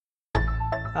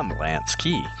I'm Lance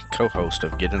Key, co host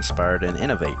of Get Inspired and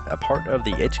Innovate, a part of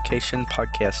the Education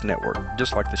Podcast Network,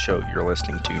 just like the show you're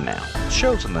listening to now.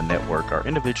 Shows on the network are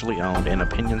individually owned and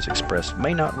opinions expressed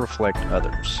may not reflect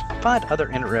others. Find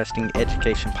other interesting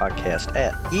education podcasts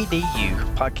at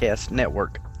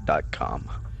edupodcastnetwork.com.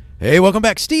 Hey, welcome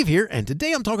back. Steve here, and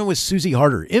today I'm talking with Susie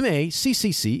Harder,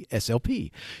 M.A.CCC,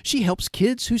 SLP. She helps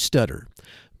kids who stutter.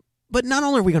 But not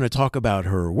only are we going to talk about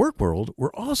her work world,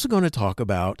 we're also going to talk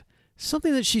about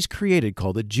something that she's created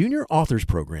called the Junior Authors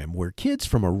Program, where kids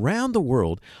from around the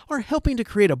world are helping to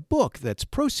create a book that's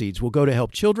proceeds will go to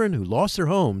help children who lost their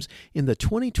homes in the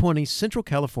 2020 Central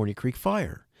California Creek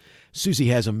Fire. Susie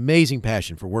has amazing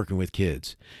passion for working with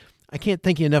kids. I can't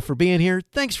thank you enough for being here.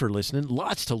 Thanks for listening.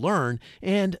 Lots to learn.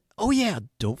 And, oh yeah,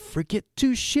 don't forget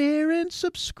to share and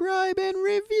subscribe and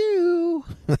review.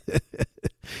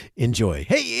 Enjoy.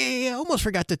 Hey, I almost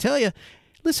forgot to tell you.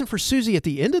 Listen for Susie at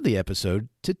the end of the episode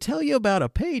to tell you about a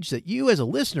page that you as a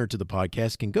listener to the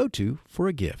podcast can go to for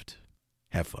a gift.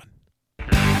 Have fun.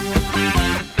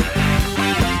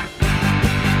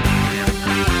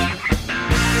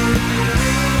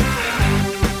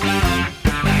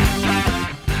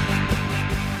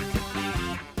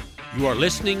 You are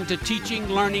listening to Teaching,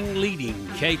 Learning, Leading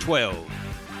K-12,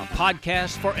 a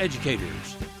podcast for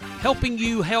educators, helping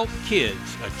you help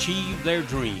kids achieve their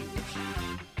dreams.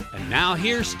 And now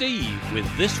here's Steve with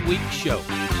this week's show.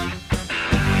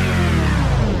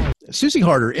 Susie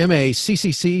Harder,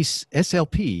 M.A.CCC,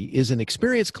 SLP, is an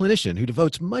experienced clinician who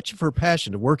devotes much of her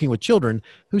passion to working with children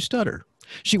who stutter.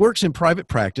 She works in private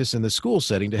practice in the school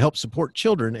setting to help support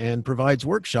children and provides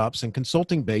workshops and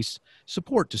consulting-based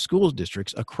support to school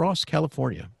districts across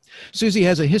California. Susie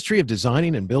has a history of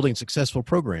designing and building successful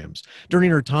programs.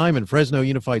 During her time in Fresno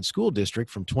Unified School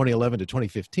District from 2011 to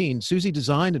 2015, Susie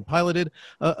designed and piloted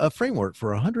a framework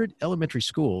for 100 elementary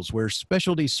schools where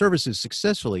specialty services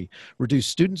successfully reduced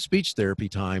student speech therapy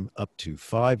time up to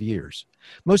 5 years.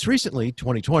 Most recently,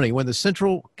 2020, when the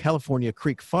Central California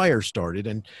Creek Fire started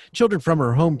and children from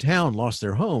her hometown lost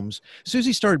their homes,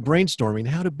 Susie started brainstorming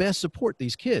how to best support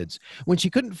these kids. When she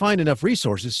couldn't find enough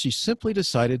resources, she simply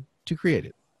decided to create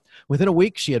it. Within a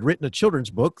week, she had written a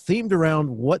children's book themed around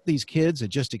what these kids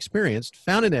had just experienced,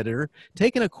 found an editor,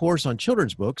 taken a course on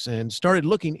children's books, and started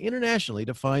looking internationally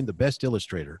to find the best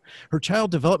illustrator. Her child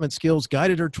development skills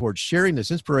guided her towards sharing this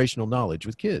inspirational knowledge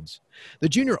with kids. The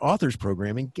Junior Authors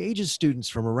Program engages students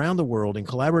from around the world in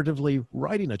collaboratively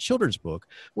writing a children's book,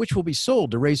 which will be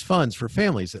sold to raise funds for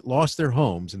families that lost their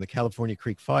homes in the California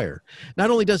Creek Fire. Not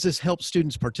only does this help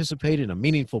students participate in a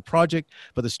meaningful project,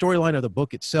 but the storyline of the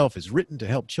book itself is written to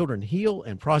help children heal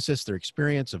and process their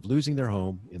experience of losing their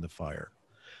home in the fire.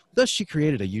 Thus, she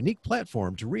created a unique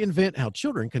platform to reinvent how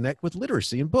children connect with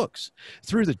literacy and books.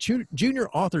 Through the Junior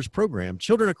Authors Program,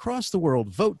 children across the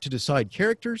world vote to decide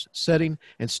characters, setting,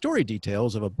 and story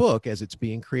details of a book as it's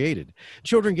being created.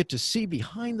 Children get to see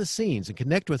behind the scenes and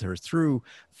connect with her through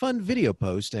fun video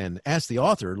posts and Ask the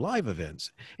Author live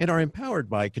events, and are empowered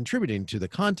by contributing to the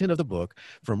content of the book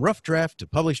from rough draft to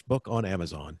published book on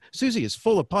Amazon. Susie is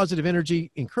full of positive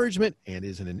energy, encouragement, and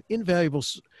is an invaluable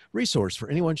resource for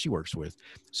anyone she works with.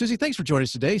 Susie, thanks for joining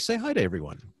us today. Say hi to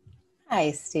everyone.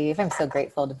 Hi, Steve. I'm so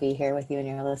grateful to be here with you and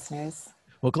your listeners.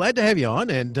 Well, glad to have you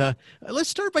on. And let's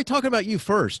start by talking about you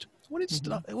first. What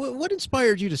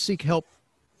inspired you to seek help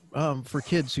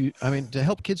to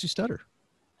help kids who stutter?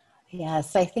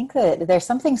 Yes, I think that there's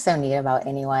something so neat about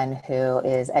anyone who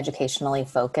is educationally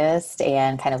focused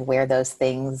and kind of where those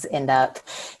things end up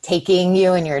taking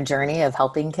you in your journey of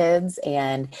helping kids.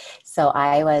 And so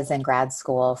I was in grad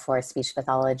school for speech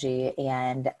pathology,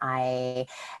 and I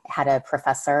had a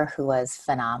professor who was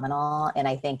phenomenal. And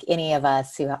I think any of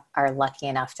us who are lucky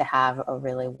enough to have a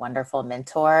really wonderful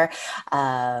mentor,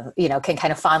 can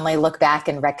kind of fondly look back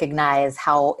and recognize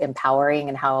how empowering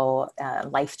and how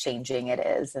life-changing it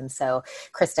is. And so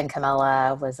Kristen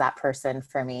Camilla was that person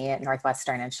for me at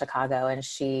Northwestern in Chicago, and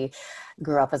she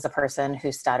grew up as a person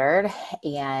who stuttered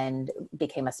and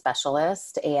became a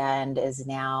specialist and is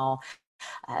now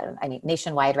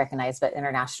nationwide recognized, but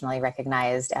internationally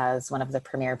recognized as one of the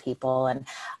premier people. And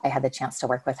I had the chance to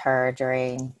work with her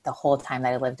during the whole time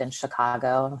that I lived in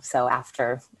Chicago. So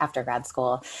after grad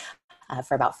school,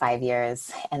 for about 5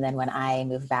 years. And then when I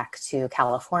moved back to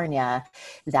California,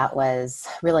 that was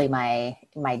really my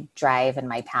drive and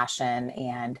my passion.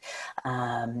 And,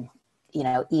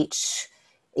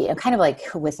 kind of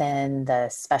like within the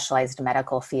specialized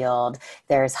medical field,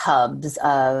 there's hubs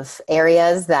of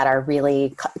areas that are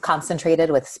really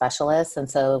concentrated with specialists. And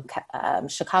so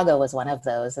Chicago was one of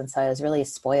those. And so I was really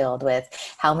spoiled with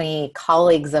how many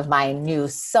colleagues of mine knew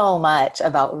so much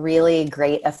about really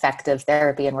great effective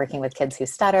therapy and working with kids who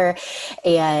stutter.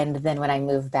 And then when I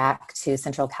moved back to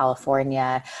Central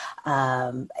California,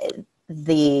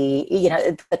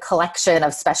 the collection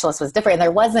of specialists was different and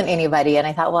there wasn't anybody. And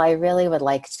I thought, well, I really would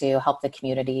like to help the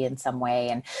community in some way.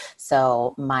 And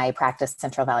so my practice,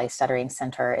 Central Valley Stuttering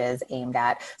Center, is aimed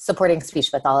at supporting speech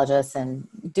pathologists and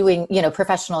doing,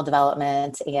 professional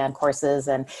development and courses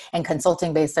and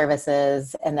consulting-based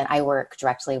services. And then I work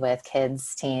directly with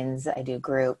kids, teens. I do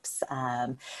groups,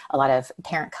 a lot of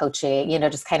parent coaching,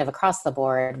 just kind of across the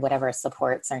board, whatever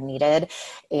supports are needed.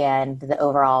 And the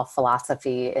overall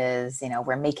philosophy is,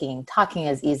 we're making talking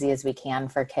as easy as we can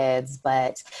for kids,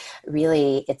 but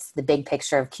really it's the big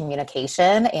picture of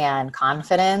communication and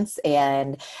confidence.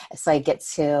 And so I get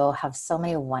to have so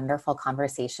many wonderful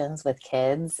conversations with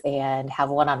kids and have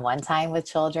one-on-one time with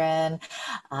children.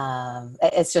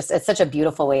 It's such a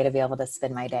beautiful way to be able to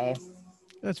spend my day.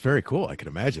 That's very cool. I can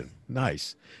imagine.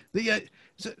 Nice.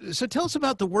 So tell us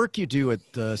about the work you do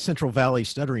at the Central Valley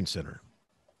Stuttering Center.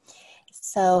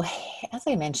 So as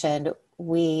I mentioned,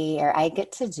 I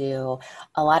get to do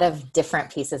a lot of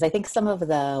different pieces. I think some of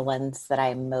the ones that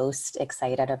I'm most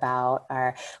excited about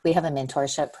are, we have a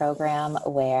mentorship program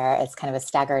where it's kind of a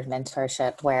staggered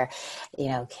mentorship where,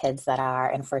 kids that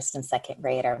are in first and second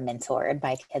grade are mentored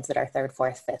by kids that are third,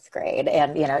 fourth, fifth grade.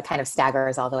 And, it kind of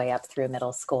staggers all the way up through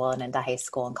middle school and into high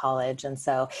school and college. And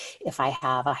so if I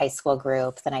have a high school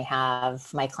group, then I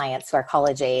have my clients who are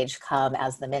college age come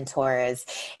as the mentors.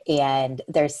 And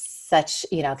there's such,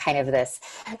 kind of this,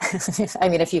 I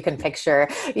mean, if you can picture,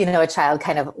 a child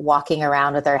kind of walking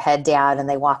around with their head down and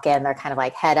they walk in, they're kind of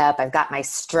like head up, I've got my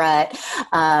strut.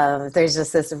 There's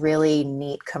just this really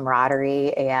neat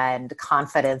camaraderie and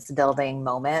confidence building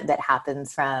moment that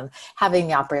happens from having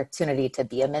the opportunity to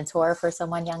be a mentor for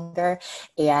someone younger.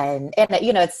 And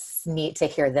it's neat to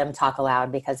hear them talk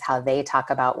aloud because how they talk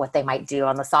about what they might do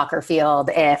on the soccer field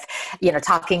if,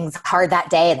 talking's hard that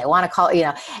day and they want to call,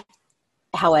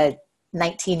 how a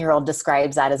 19-year-old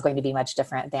describes that is going to be much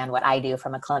different than what I do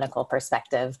from a clinical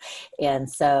perspective. And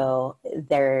so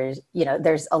there's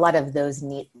a lot of those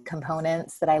neat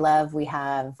components that I love. We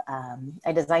have,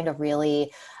 I designed a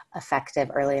really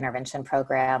effective early intervention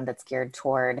program that's geared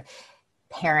toward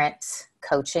parent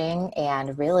coaching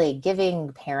and really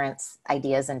giving parents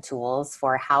ideas and tools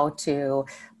for how to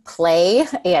play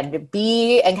and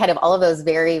be and kind of all of those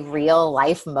very real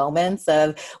life moments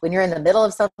of when you're in the middle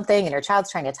of something and your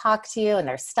child's trying to talk to you and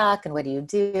they're stuck and what do you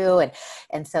do?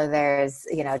 And so there's,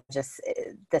 just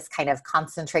this kind of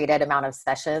concentrated amount of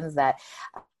sessions that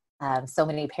so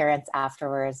many parents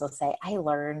afterwards will say, I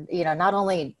learned, not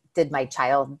only did my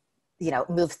child,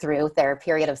 move through their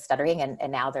period of stuttering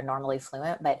and now they're normally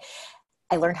fluent, but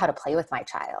I learned how to play with my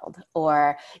child.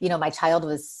 Or, my child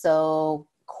was so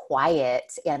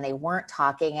quiet and they weren't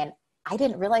talking and I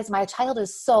didn't realize my child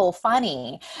is so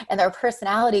funny and their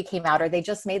personality came out, or they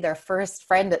just made their first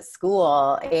friend at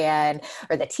school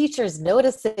or the teacher's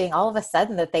noticing all of a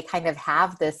sudden that they kind of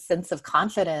have this sense of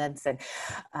confidence. And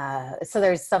so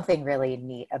there's something really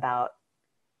neat about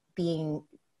being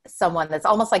someone that's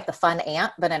almost like the fun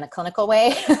aunt, but in a clinical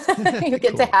way. You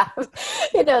get to have,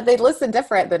 they listen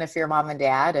different than if you're mom and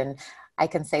dad. And I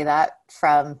can say that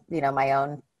from, my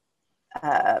own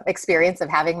experience of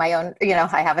having my own,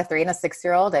 I have a 3 and a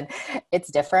 6-year-old and it's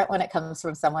different when it comes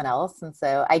from someone else. And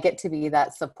so I get to be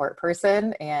that support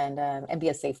person and be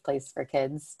a safe place for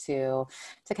kids to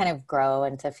kind of grow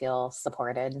and to feel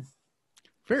supported.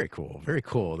 Very cool. Very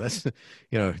cool. That's,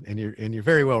 and you're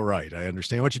very well right. I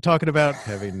understand what you're talking about,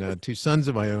 having 2 sons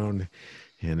of my own.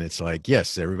 And it's like,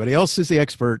 yes, everybody else is the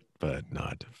expert, but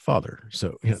not father.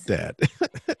 So, dad.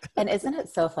 And isn't it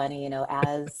so funny,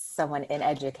 as someone in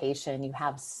education, you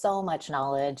have so much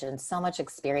knowledge and so much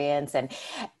experience and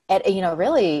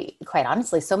really, quite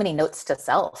honestly, so many notes to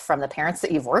self from the parents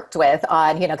that you've worked with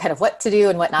on, kind of what to do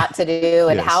and what not to do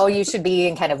and how you should be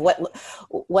and kind of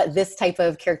what this type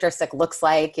of characteristic looks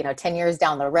like, 10 years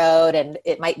down the road. And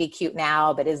it might be cute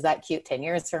now, but is that cute 10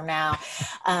 years from now?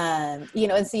 And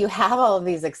so you have all of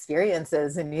these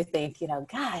experiences and you think,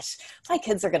 gosh, my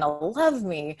kids are going to love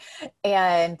me.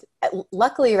 And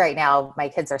luckily right now, my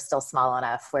kids are still small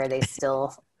enough where they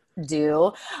still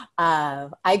do.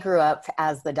 I grew up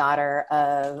as the daughter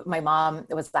of, my mom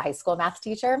was the high school math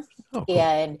teacher. Oh, cool.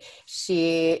 And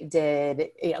she did,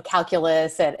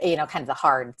 calculus and, kind of the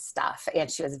hard stuff. And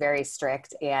she was very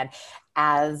strict. And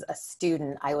as a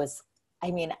student, I was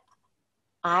I mean,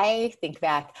 I think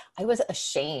back, I was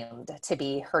ashamed to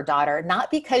be her daughter,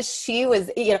 not because she was,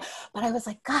 but I was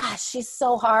like, gosh, she's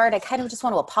so hard. I kind of just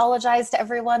want to apologize to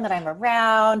everyone that I'm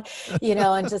around,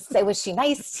 and just say, was she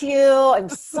nice to you? I'm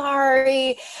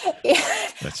sorry.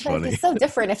 That's funny. It's so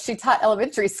different. If she taught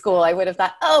elementary school, I would have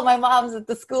thought, oh, my mom's at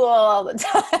the school all the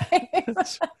time.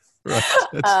 That's right.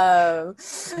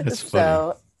 That's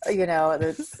funny.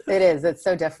 It's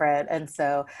so different. And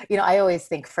so, I always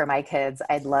think for my kids,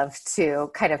 I'd love to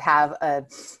kind of have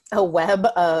a web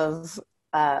of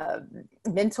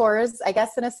mentors, I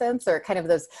guess, in a sense, or kind of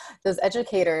those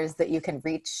educators that you can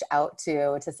reach out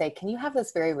to say, can you have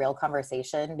this very real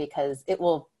conversation? Because it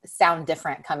will sound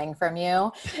different coming from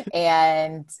you.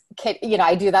 And,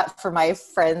 I do that for my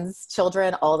friends'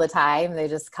 children all the time. They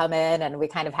just come in and we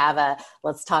kind of have a,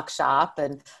 let's talk shop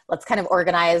and let's kind of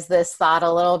organize this thought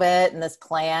a little bit and this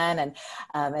plan. And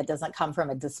it doesn't come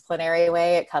from a disciplinary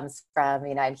way. It comes from,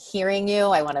 I'm hearing you,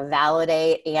 I want to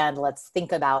validate, and let's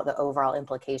think about the overall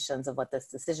implications of what this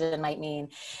decision might mean.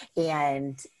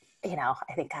 And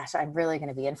I think, gosh, I'm really going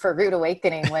to be in for a rude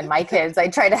awakening when my kids, I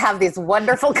try to have these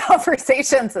wonderful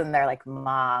conversations and they're like,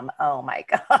 Mom, oh my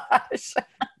gosh.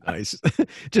 Nice.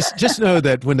 Just know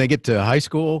that when they get to high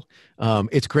school,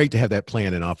 it's great to have that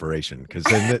plan in operation, because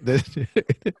then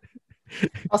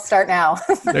I'll start now.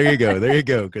 There you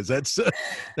go. Because that's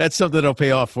something that'll pay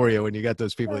off for you when you got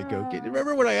those people that go,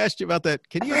 remember when I asked you about that?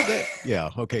 Can you have that? Yeah.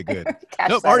 Okay, good.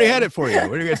 Nope, already had it for you.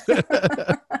 What are you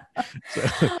gonna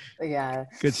so, yeah.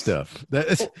 Good stuff.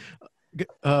 That's,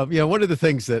 one of the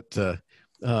things that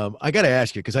I got to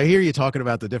ask you, because I hear you talking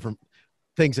about the different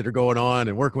things that are going on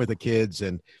and working with the kids.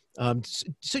 And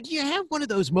so do you have one of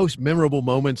those most memorable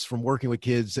moments from working with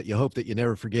kids that you hope that you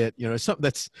never forget?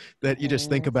 Something that you just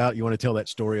think about, you want to tell that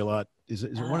story a lot. Is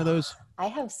it one of those? I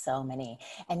have so many.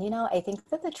 And, I think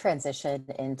that the transition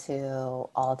into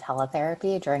all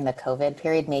teletherapy during the COVID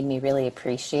period made me really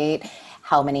appreciate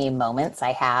how many moments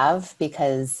I have,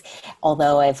 because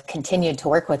although I've continued to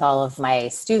work with all of my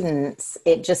students,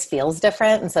 it just feels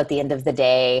different. And so at the end of the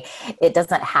day, it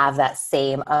doesn't have that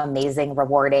same amazing,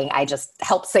 rewarding, I just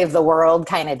help save the world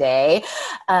kind of day.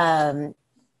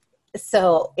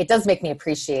 So it does make me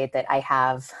appreciate that I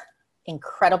have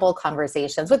incredible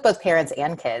conversations with both parents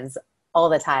and kids all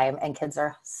the time. And kids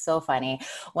are so funny.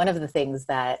 One of the things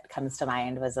that comes to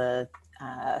mind was a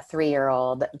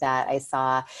 3-year-old that I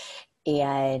saw,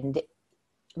 and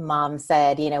Mom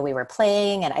said, we were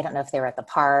playing, and I don't know if they were at the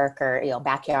park or,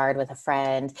 backyard with a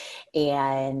friend.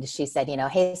 And she said,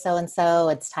 hey, so-and-so,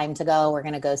 it's time to go. We're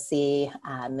going to go see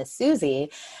Miss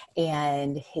Susie.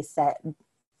 And he said,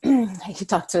 he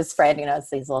talked to his friend, it's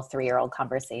these little 3-year-old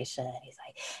conversation. And he's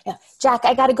like, Jack,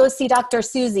 I got to go see Dr.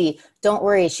 Susie. Don't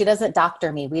worry. She doesn't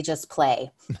doctor me. We just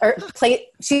play.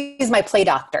 She's my play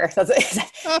doctor.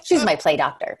 She's my play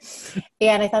doctor.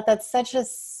 And I thought that's such a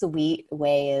sweet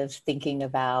way of thinking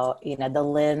about, the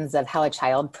lens of how a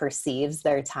child perceives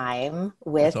their time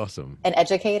with awesome. An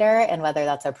educator, and whether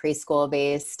that's a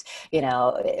preschool-based,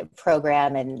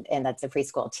 program and that's a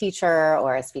preschool teacher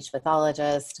or a speech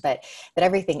pathologist, but that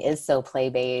everything is so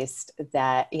play-based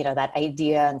that, that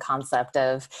idea and concept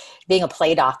of being a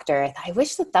play doctor. I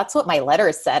wish that's what my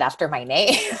letters said after my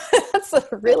name. That's a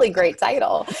really great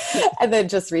title. And then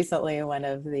just recently, one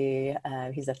of the,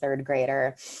 he's a 3rd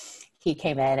grader, he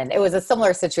came in, and it was a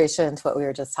similar situation to what we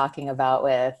were just talking about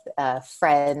with a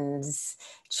friend's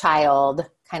child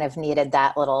kind of needed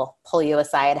that little pull you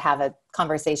aside, have a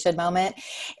conversation moment.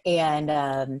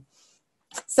 And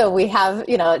so we have,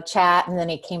 a chat, and then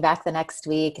he came back the next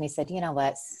week and he said, you know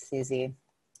what, Susie,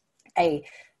 I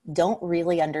don't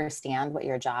really understand what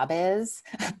your job is,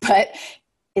 but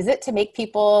is it to make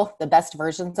people the best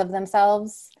versions of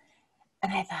themselves?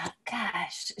 And I thought,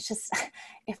 gosh, it's just,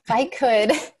 if I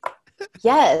could,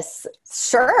 yes,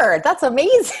 sure. That's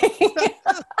amazing.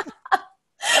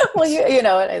 Well, and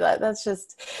I thought that's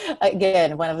just,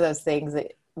 again, one of those things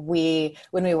that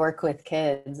when we work with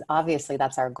kids, obviously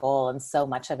that's our goal. And so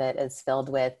much of it is filled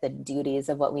with the duties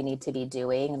of what we need to be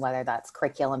doing, and whether that's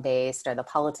curriculum based or the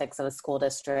politics of a school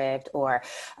district, or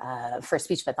for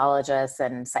speech pathologists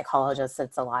and psychologists,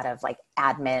 it's a lot of like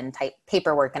admin type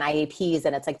paperwork and IEPs.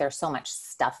 And it's like, there's so much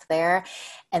stuff there.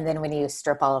 And then when you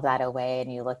strip all of that away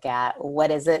and you look at what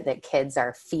is it that kids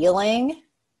are feeling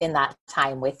in that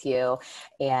time with you.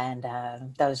 And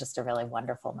that was just a really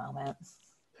wonderful moment.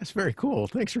 That's very cool.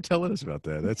 Thanks for telling us about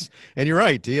that. And you're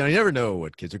right. You never know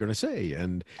what kids are going to say,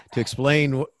 and to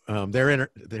explain their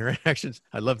interactions.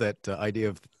 I love that idea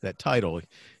of that title.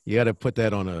 You got to put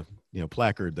that on a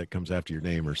placard that comes after your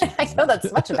name or something. I know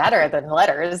that's much better than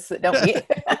letters, don't we?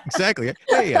 Exactly.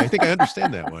 Hey, I think I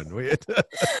understand that one.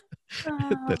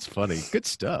 That's funny. Good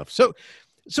stuff. So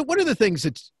what are the things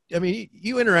that, I mean,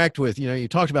 you interact with, you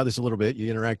talked about this a little bit, you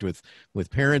interact with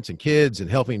parents and kids and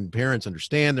helping parents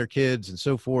understand their kids and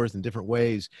so forth in different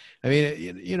ways. I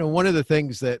mean, one of the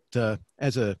things that, I'm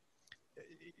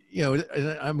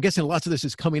guessing lots of this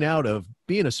is coming out of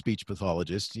being a speech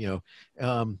pathologist,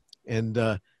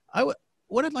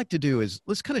 what I'd like to do is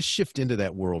let's kind of shift into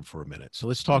that world for a minute. So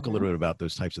let's talk a little bit about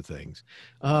those types of things.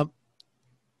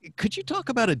 Could you talk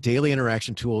about a daily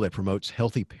interaction tool that promotes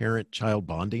healthy parent-child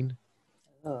bonding?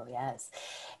 Oh, yes.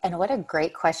 And what a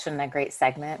great question and a great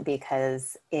segment,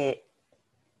 because it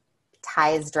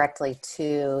ties directly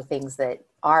to things that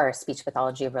are speech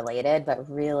pathology related, but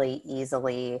really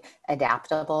easily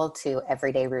adaptable to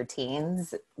everyday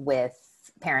routines with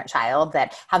parent-child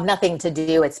that have nothing to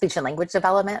do with speech and language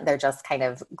development. They're just kind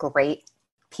of great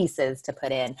pieces to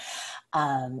put in.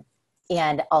 And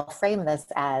I'll frame this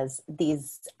as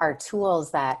these are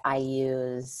tools that I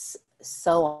use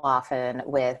so often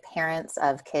with parents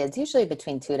of kids, usually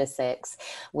between 2 to 6,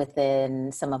 within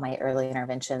some of my early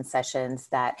intervention sessions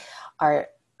that are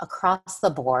across the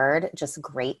board, just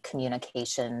great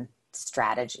communication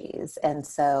strategies. And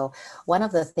so one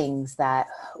of the things that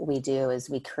we do is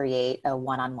we create a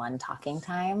one-on-one talking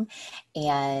time,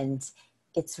 and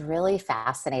it's really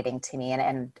fascinating to me.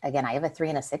 And again, I have a 3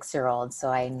 and a 6-year-old, so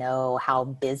I know how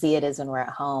busy it is when we're at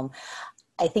home.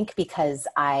 I think because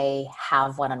I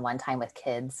have one-on-one time with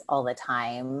kids all the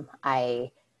time,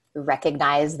 I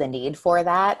recognize the need for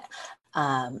that.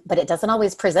 But it doesn't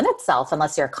always present itself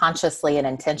unless you're consciously and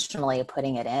intentionally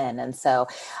putting it in. And so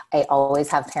I always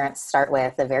have parents start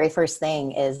with the very first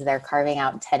thing is they're carving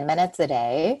out 10 minutes a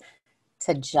day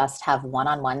to just have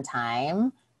one-on-one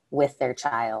time with their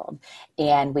child,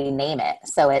 and we name it.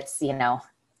 So it's,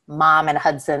 Mom and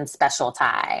Hudson special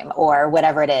time or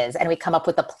whatever it is. And we come up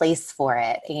with a place for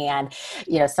it. And,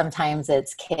 sometimes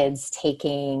it's kids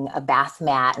taking a bath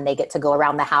mat and they get to go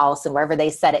around the house, and wherever they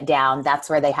set it down, that's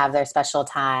where they have their special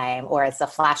time, or it's a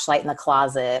flashlight in the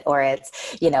closet, or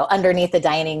it's, underneath the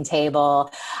dining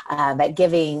table, but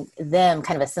giving them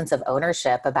kind of a sense of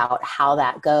ownership about how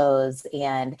that goes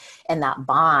and that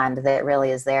bond that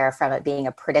really is there from it being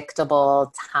a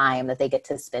predictable time that they get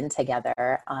to spend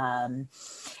together.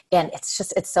 And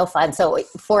it's so fun. So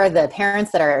for the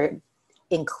parents that are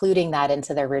including that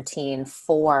into their routine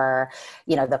for,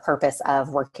 the purpose of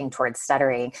working towards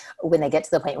stuttering, when they get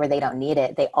to the point where they don't need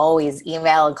it, they always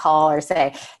email and call or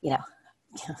say,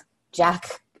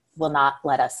 Jack will not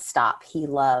let us stop. He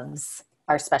loves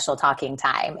our special talking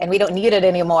time and we don't need it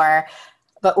anymore,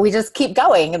 but we just keep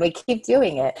going and we keep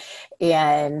doing it.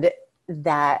 And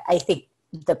that, I think,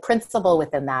 the principle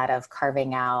within that of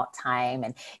carving out time,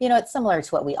 and it's similar to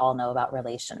what we all know about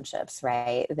relationships,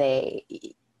 right? They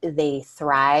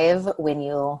thrive when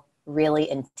you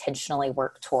really intentionally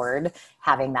work toward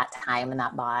having that time and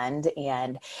that bond.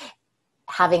 And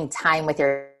having time with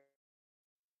your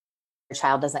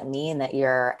child doesn't mean that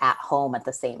you're at home at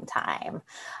the same time,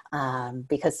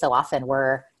 because so often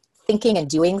we're thinking and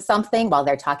doing something while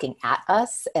they're talking at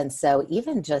us. And so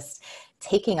even just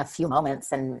taking a few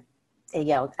moments and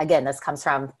again, this comes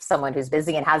from someone who's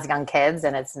busy and has young kids,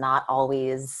 and it's not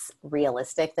always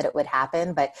realistic that it would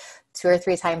happen, but 2 or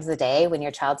 3 times a day when your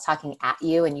child's talking at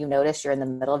you and you notice you're in the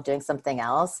middle of doing something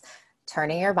else,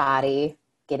 turning your body,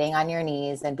 getting on your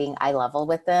knees and being eye level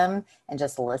with them and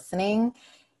just listening.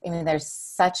 I mean, there's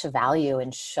such value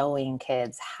in showing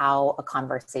kids how a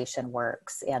conversation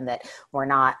works, and that we're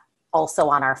not also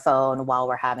on our phone while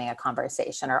we're having a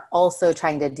conversation, or also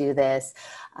trying to do this.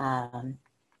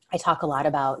 I talk a lot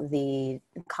about the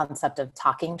concept of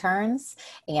talking turns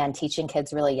and teaching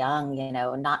kids really young,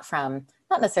 not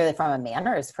necessarily from a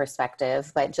manners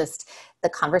perspective, but just the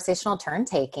conversational turn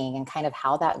taking and kind of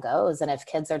how that goes. And if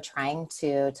kids are trying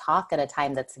to talk at a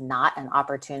time that's not an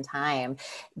opportune time,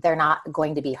 they're not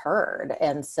going to be heard.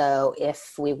 And so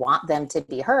if we want them to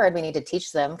be heard, we need to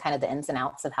teach them kind of the ins and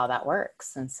outs of how that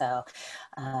works. And so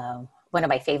one of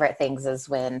my favorite things is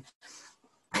when,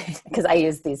 because I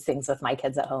use these things with my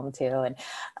kids at home too. And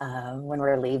when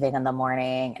we're leaving in the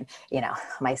morning, and,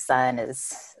 my son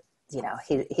is,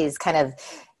 he's kind of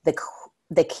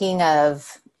the king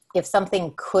of, if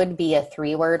something could be a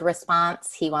 3-word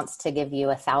response, he wants to give you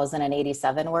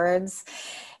 1,087 words.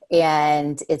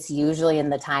 And it's usually in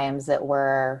the times that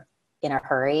we're in a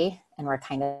hurry and we're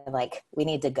kind of like, we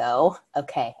need to go.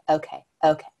 Okay.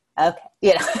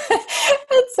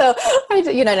 And so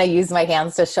I use my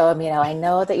hands to show him, I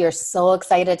know that you're so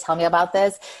excited to tell me about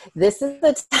this. This is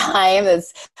the time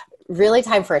that's really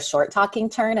time for a short talking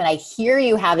turn. And I hear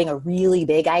you having a really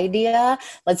big idea.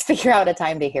 Let's figure out a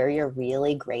time to hear your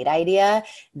really great idea.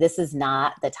 This is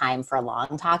not the time for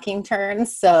long talking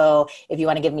turns. So if you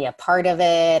want to give me a part of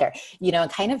it, or,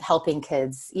 kind of helping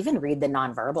kids even read the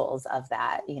nonverbals of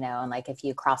that, and like if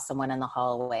you cross someone in the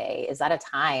hallway, is that a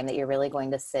time that you're really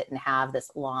going to sit and have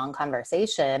this long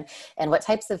conversation? And what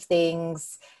types of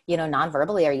things,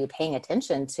 nonverbally are you paying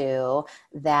attention to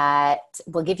that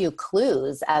will give you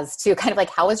clues as to kind of like,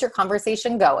 how is your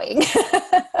conversation going?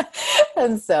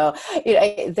 And so,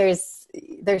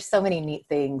 there's so many neat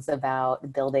things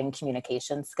about building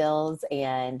communication skills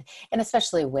and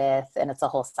especially with, and it's a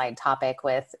whole side topic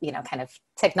with, kind of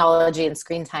technology and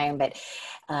screen time, but,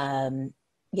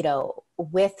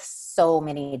 with so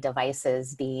many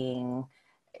devices being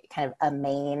kind of a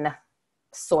main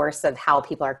source of how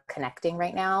people are connecting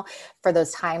right now, for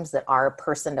those times that are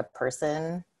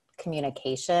person-to-person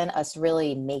communication, us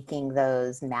really making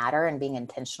those matter and being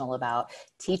intentional about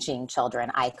teaching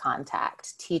children eye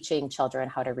contact, teaching children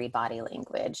how to read body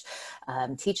language,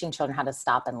 teaching children how to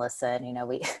stop and listen.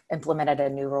 We implemented a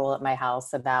new rule at my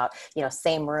house about,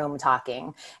 same room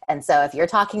talking. And so if you're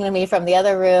talking to me from the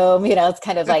other room, it's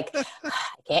kind of like, I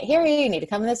can't hear you, you need to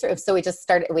come in this room. So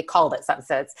we called it something.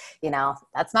 So it's,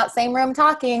 that's not same room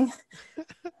talking.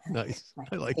 Nice.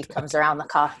 I like he that. comes around the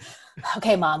car.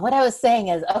 Okay, Mom, what I was saying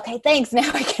is, okay, thanks.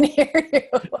 Now I can hear you.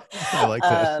 I like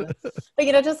that.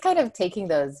 But, just kind of taking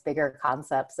those bigger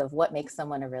concepts of what makes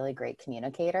someone a really great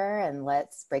communicator, and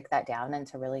let's break that down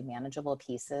into really manageable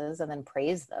pieces and then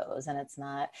praise those. And it's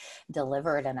not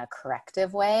delivered in a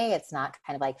corrective way. It's not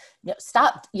kind of like,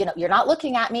 stop, you're not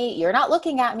looking at me. You're not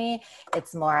looking at me.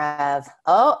 It's more of,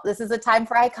 oh, this is a time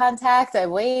for eye contact.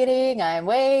 I'm waiting.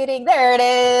 There it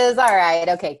is. All right.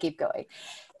 Okay. Keep going.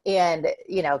 And,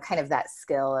 kind of that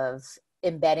skill of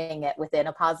embedding it within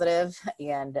a positive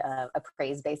and a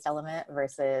praise-based element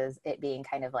versus it being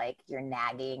kind of like you're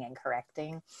nagging and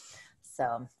correcting.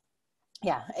 So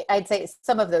yeah, I'd say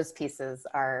some of those pieces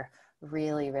are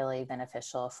really, really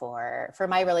beneficial for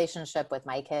my relationship with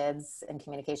my kids and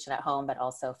communication at home, but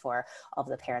also for all of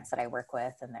the parents that I work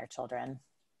with and their children.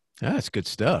 That's good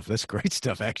stuff. That's great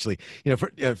stuff, actually.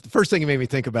 The first thing you made me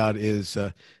think about is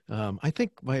I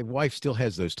think my wife still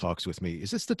has those talks with me.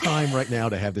 Is this the time right now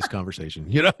to have this conversation?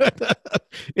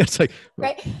 It's like,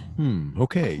 right.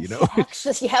 Okay.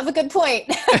 Actually, you have a good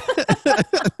point.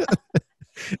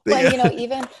 But,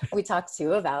 even we talk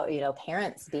too about,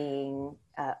 parents being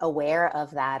aware of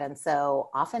that. And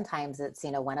so oftentimes it's,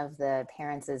 one of the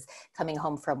parents is coming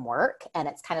home from work and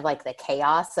it's kind of like the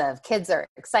chaos of kids are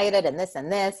excited and this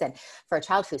and this. And for a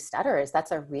child who stutters, that's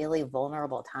a really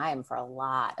vulnerable time for a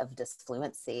lot of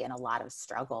disfluency and a lot of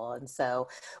struggle. And so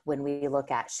when we look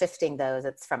at shifting those,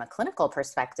 it's from a clinical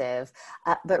perspective,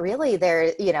 but really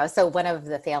so one of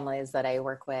the families that I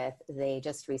work with, they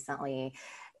just recently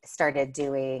started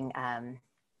doing,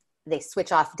 they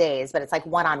switch off days, but it's like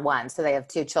one-on-one. So they have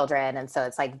two children. And so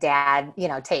it's like dad,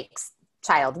 takes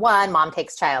child one, mom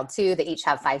takes child two. They each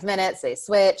have 5 minutes, they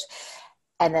switch,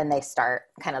 and then they start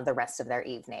kind of the rest of their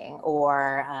evening.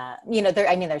 Or,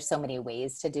 there's so many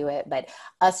ways to do it, but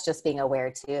us just being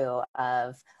aware too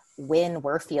of when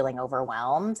we're feeling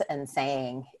overwhelmed and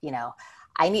saying,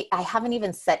 I haven't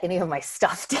even set any of my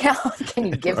stuff down. Can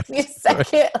you give me a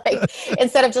second? Like,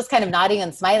 instead of just kind of nodding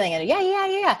and smiling and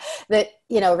yeah. That,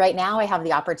 right now I have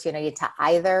the opportunity to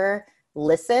either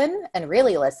listen and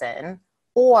really listen,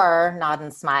 or nod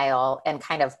and smile and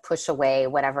kind of push away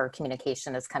whatever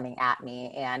communication is coming at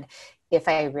me. And if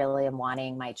I really am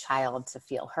wanting my child to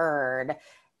feel heard,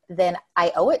 then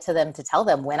I owe it to them to tell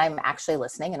them when I'm actually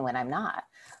listening and when I'm not.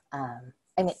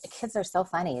 Kids are so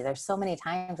funny. There's so many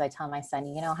times I tell my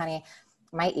son, honey,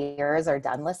 my ears are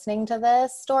done listening to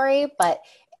this story, but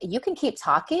you can keep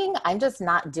talking. I'm just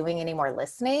not doing any more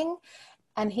listening.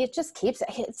 And he just keeps,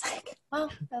 it's like, well,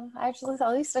 actually,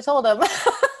 at least I told him.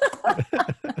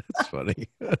 That's funny.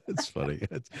 It's funny.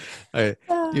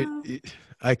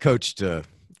 I coached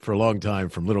for a long time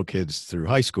from little kids through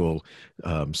high school,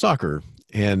 soccer.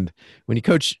 And when you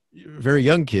coach very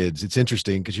young kids, it's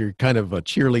interesting because you're kind of a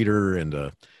cheerleader and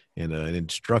an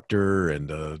instructor and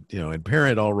and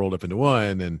parent all rolled up into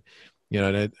one. And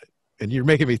and you're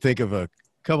making me think of a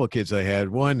couple of kids I had.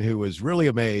 One who was really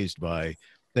amazed by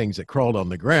things that crawled on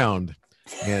the ground,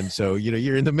 and so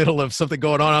you're in the middle of something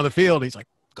going on the field. He's like,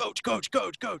 "Coach,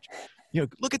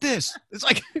 look at this." It's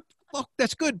like, look,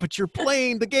 that's good, but you're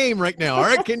playing the game right now. All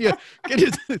right. Can you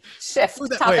shift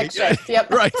topic shift? Yep.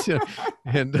 Right.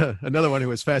 And another one who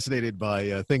was fascinated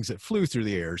by things that flew through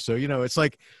the air. So, it's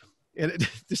like, and it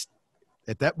just,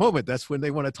 at that moment, that's when they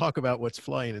want to talk about what's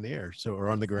flying in the air, or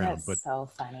on the ground. That's But so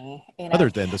funny. other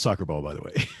than the soccer ball, by the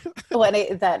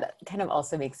way. That kind of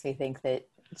also makes me think that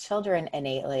children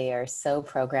innately are so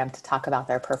programmed to talk about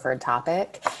their preferred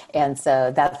topic. And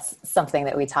so that's something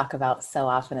that we talk about so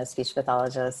often as speech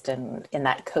pathologists, and in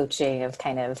that coaching of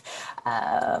kind of,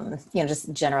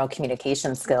 just general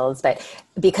communication skills. But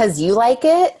because you like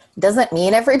it doesn't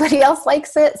mean everybody else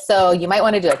likes it. So you might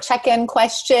want to do a check-in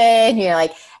question. You're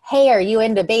like, hey, are you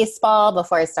into baseball,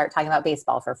 before I start talking about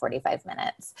baseball for 45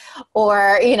 minutes?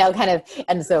 Or,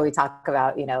 and so we talk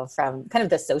about, from kind of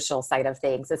the social side of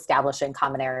things, establishing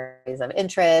common areas of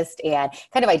interest and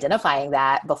kind of identifying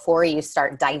that before you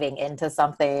start diving into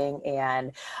something.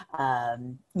 And,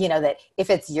 that if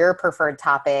it's your preferred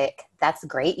topic, that's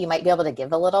great. You might be able to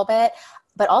give a little bit.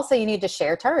 But also you need to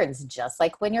share turns, just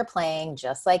like when you're playing,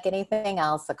 just like anything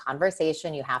else, a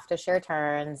conversation, you have to share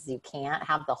turns. You can't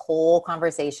have the whole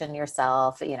conversation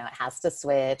yourself. It has to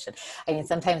switch. And I mean,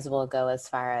 sometimes we'll go as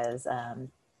far as,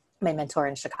 my mentor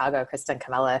in Chicago, Kristen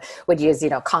Camella, would use,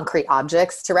 concrete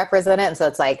objects to represent it. And so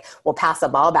it's like, we'll pass a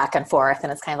ball back and forth,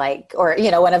 and it's kind of like, or,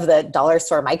 one of the dollar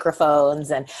store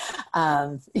microphones, and,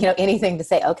 anything to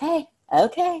say, okay.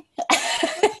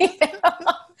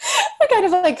 Kind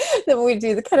of like we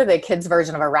do the kids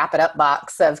version of a wrap it up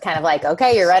box of kind of like,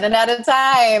 okay, you're running out of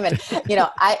time. And,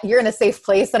 you're in a safe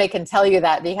place. And I can tell you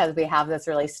that because we have this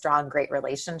really strong, great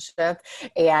relationship,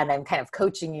 and I'm kind of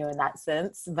coaching you in that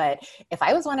sense. But if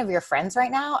I was one of your friends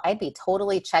right now, I'd be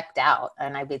totally checked out,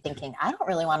 and I'd be thinking, I don't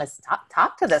really want to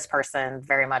talk to this person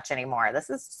very much anymore. This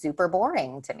is super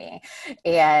boring to me.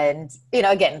 And,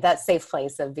 again, that safe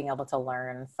place of being able to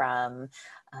learn from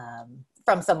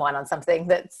someone on something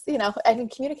that's, I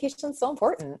think communication is so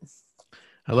important.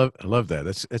 I love that.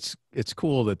 It's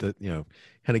cool that kind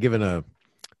of given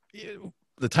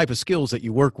the type of skills that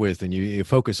you work with and you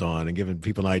focus on, and giving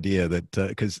people an idea that,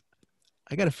 because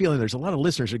I got a feeling there's a lot of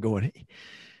listeners that are going, hey,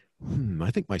 I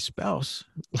think my spouse,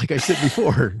 like I said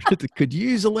before, could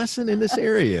use a lesson in this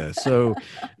area. So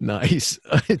nice.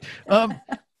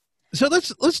 So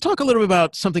let's talk a little bit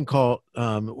about something called,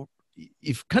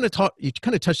 you kind of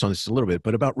touched on this a little bit,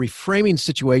 but about reframing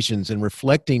situations and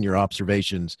reflecting your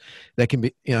observations that can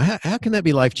be, how can that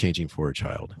be life-changing for a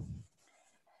child?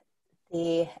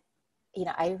 I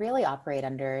really operate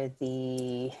under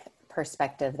the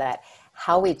perspective that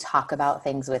how we talk about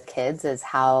things with kids is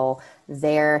how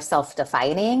they're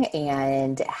self-defining,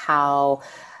 and how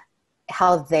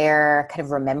they're kind of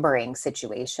remembering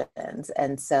situations.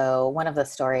 And so one of the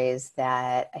stories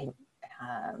that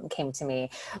came to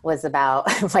me was about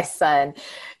my son.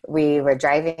 We were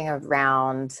driving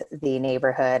around the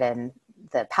neighborhood, and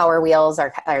the Power Wheels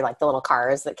are like the little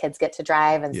cars that kids get to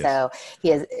drive. And so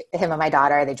him and my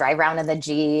daughter, they drive around in the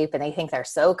Jeep, and they think they're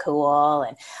so cool.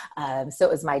 And so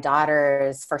it was my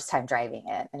daughter's first time driving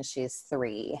it, and she's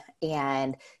 3.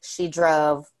 And she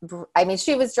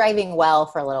was driving well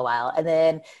for a little while. And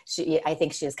then I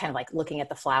think she was kind of like looking at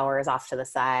the flowers off to the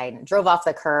side, and drove off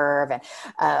the curb.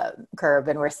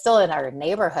 And we're still in our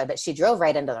neighborhood, but she drove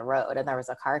right into the road, and there was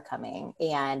a car coming.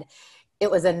 And it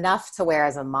was enough to where,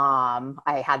 as a mom,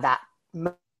 I had that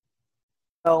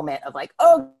moment of like,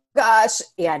 oh gosh.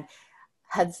 And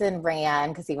Hudson ran,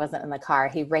 because he wasn't in the car.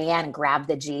 He ran and grabbed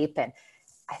the Jeep. And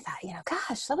I thought,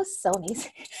 gosh, that was so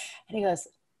amazing. And he goes,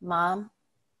 Mom,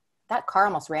 that car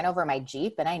almost ran over my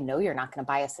Jeep, and I know you're not going to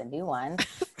buy us a new one.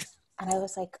 And I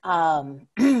was like,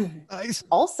 Nice.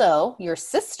 Also your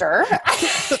sister.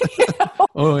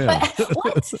 Oh yeah.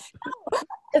 What?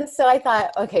 And so I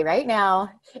thought, okay, right now,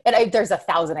 and there's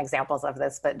 1,000 examples of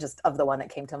this, but just of the one that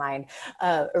came to mind.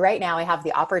 Right now, I have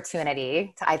the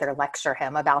opportunity to either lecture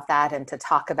him about that, and to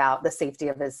talk about the safety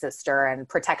of his sister and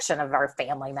protection of our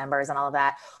family members and all of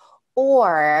that,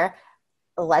 or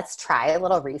let's try a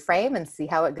little reframe and see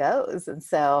how it goes. And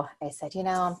so I said,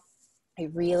 I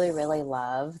really, really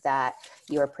love that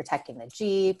you are protecting the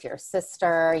Jeep, your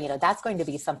sister. That's going to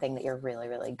be something that you're really,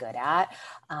 really good at.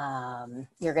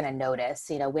 You're going to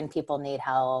notice, when people need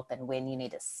help, and when you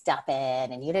need to step in,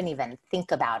 and you didn't even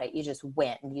think about it. You just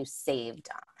went and you saved,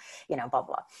 blah,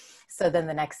 blah. So then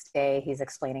the next day he's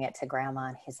explaining it to Grandma,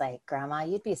 and he's like, Grandma,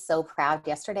 you'd be so proud.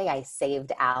 Yesterday I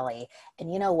saved Allie.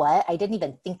 And you know what? I didn't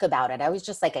even think about it. I was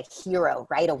just like a hero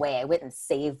right away. I went and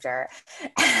saved her.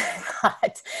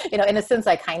 But, in a sense,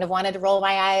 I kind of wanted to roll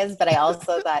my eyes, but I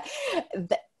also thought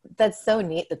that's so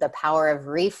neat, that the power of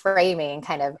reframing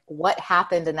kind of what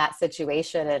happened in that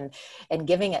situation and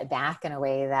giving it back in a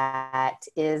way that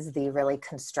is the really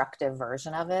constructive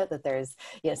version of it, that there's,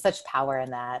 such power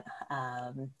in that.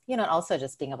 And also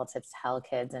just being able to tell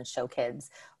kids and show kids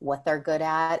what they're good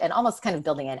at, and almost kind of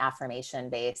building in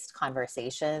affirmation-based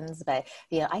conversations. But,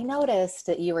 I noticed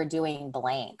that you were doing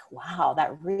blank. Wow,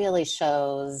 that really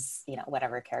shows,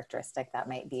 whatever characteristic that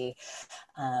might be.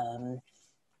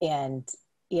 And,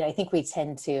 I think we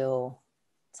tend to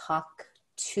talk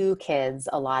to kids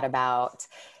a lot about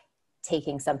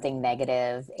taking something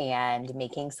negative and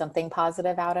making something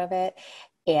positive out of it,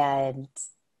 and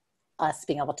us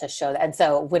being able to show that. And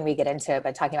so when we get into it,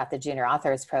 by talking about the junior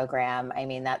authors program, I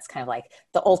mean, that's kind of like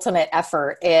the ultimate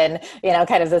effort in,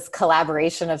 kind of this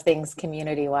collaboration of things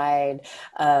community wide,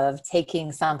 of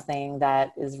taking something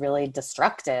that is really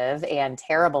destructive and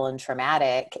terrible and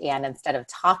traumatic. And instead of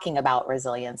talking about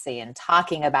resiliency and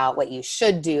talking about what you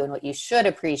should do and what you should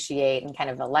appreciate in kind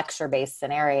of a lecture-based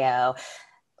scenario,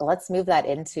 let's move that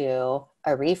into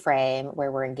a reframe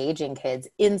where we're engaging kids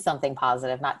in something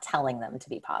positive, not telling them to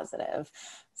be positive.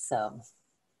 So,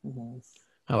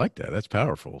 I like that. That's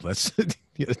powerful. That's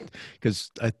because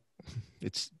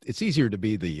it's easier to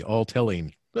be the all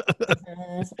telling.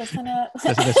 Isn't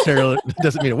it?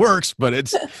 Doesn't mean it works, but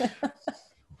it's.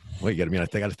 Well, I got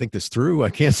to think this through. I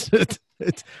can't.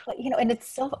 And it's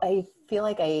so. I feel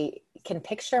like I can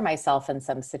picture myself in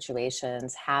some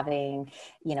situations having,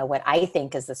 what I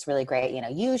think is this really great,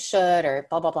 you should, or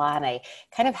blah, blah, blah. And I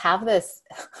kind of have this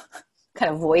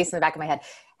kind of voice in the back of my head.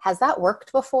 Has that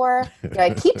worked before?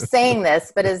 I keep saying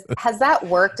this, but has that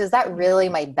worked? Is that really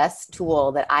my best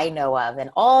tool that I know of? And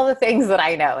all the things that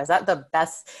I know, is that the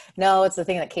best? No, it's the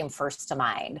thing that came first to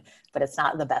mind, but it's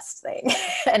not the best thing.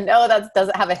 And no, that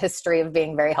doesn't have a history of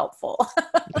being very helpful.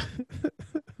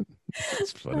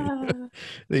 That's funny.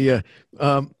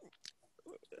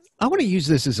 I want to use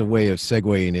this as a way of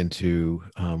segueing into,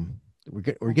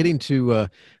 we're getting to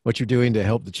what you're doing to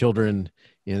help the children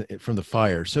from the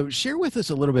fire. So share with us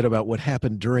a little bit about what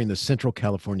happened during the Central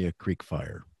California Creek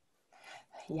Fire.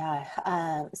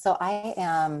 Yeah. So I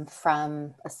am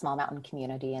from a small mountain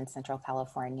community in Central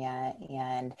California,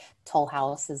 and Toll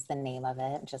House is the name of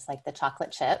it, just like the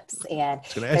chocolate chips. And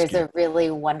there's a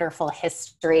really wonderful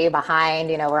history behind,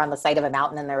 we're on the side of a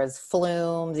mountain, and there was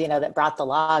flumes, that brought the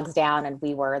logs down, and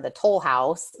we were the toll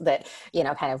house that,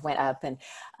 kind of went up. And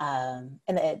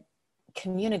the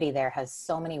community there has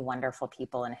so many wonderful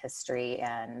people in history.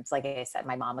 And like I said,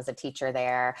 my mom was a teacher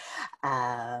there.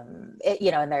 And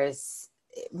there's,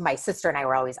 my sister and I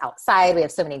were always outside. We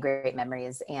have so many great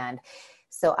memories. And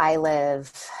so I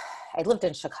lived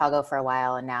in Chicago for a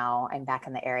while, and now I'm back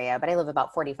in the area, but I live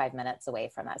about 45 minutes away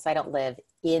from that. So I don't live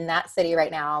in that city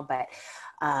right now, but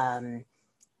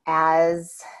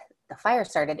as the fire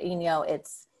started,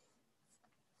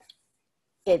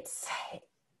 it's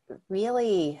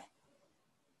really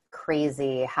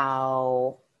crazy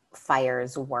how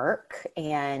fires work.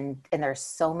 And there's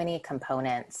so many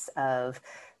components of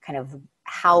kind of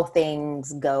how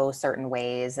things go certain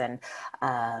ways. And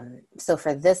so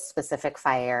for this specific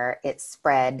fire, it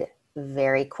spread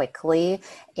very quickly.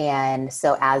 And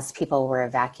so as people were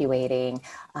evacuating,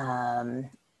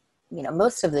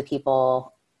 most of the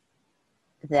people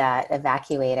that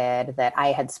evacuated that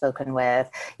I had spoken with,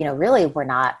 really were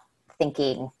not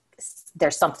thinking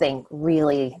there's something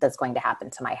really that's going to happen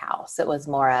to my house. It was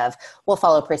more of, we'll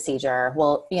follow procedure,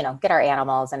 we'll, get our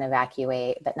animals and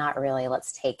evacuate, but not really,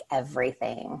 let's take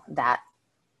everything that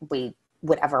we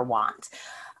would ever want.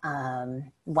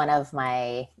 One of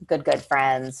my good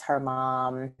friends, her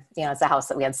mom, it's a house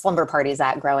that we had slumber parties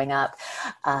at growing up.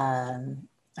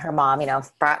 Her mom,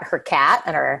 brought her cat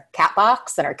and her cat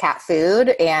box and her cat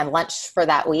food and lunch for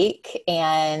that week.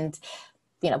 And,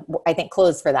 I think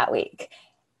clothes for that week.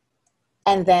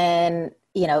 And then,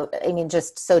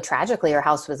 just so tragically, her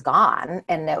house was gone.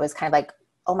 And it was kind of like,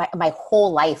 oh, my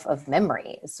whole life of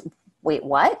memories. Wait,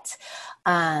 what?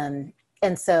 And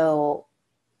so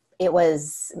it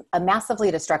was a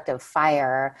massively destructive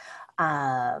fire.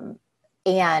 And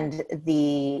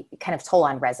the kind of toll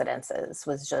on residences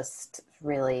was just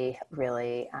really,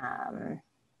 really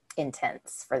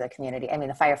intense for the community. I mean,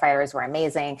 the firefighters were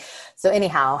amazing. So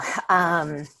anyhow,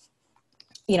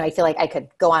 I feel like I could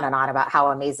go on and on about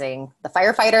how amazing the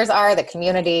firefighters are, the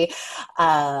community.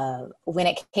 When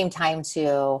it came time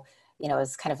to, it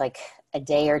was kind of like a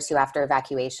day or two after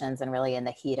evacuations and really in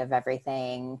the heat of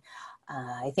everything.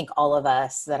 I think all of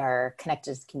us that are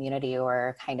connected to the community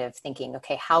were kind of thinking,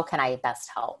 okay, how can I best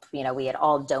help? You know, we had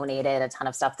all donated a ton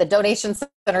of stuff. The donation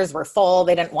centers were full.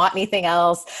 They didn't want anything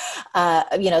else,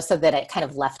 you know, so that it kind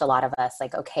of left a lot of us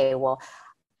like, okay, well,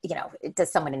 you know,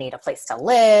 does someone need a place to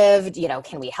live? You know,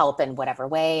 can we help in whatever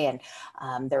way?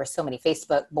 And there were so many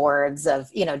Facebook boards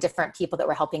of, you know, different people that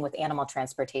were helping with animal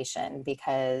transportation,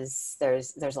 because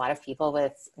there's a lot of people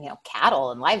with, you know,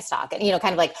 cattle and livestock and, you know,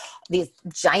 kind of like these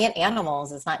giant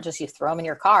animals. It's not just you throw them in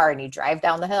your car and you drive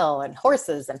down the hill, and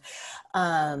horses.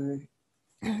 And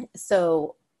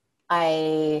so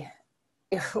I,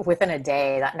 within a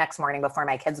day, that next morning before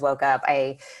my kids woke up,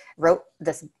 I wrote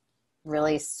this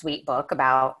really sweet book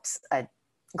about a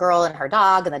girl and her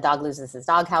dog, and the dog loses his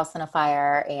doghouse in a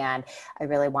fire. And I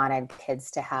really wanted kids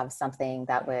to have something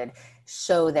that would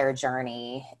show their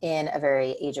journey in a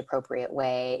very age appropriate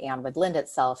way and would lend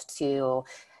itself to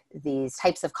these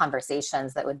types of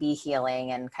conversations that would be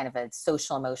healing and kind of a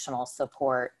social emotional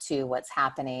support to what's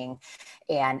happening,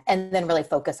 and then really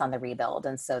focus on the rebuild.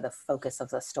 And so the focus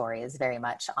of the story is very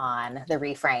much on the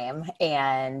reframe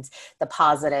and the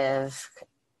positive,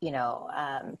 you know,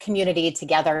 community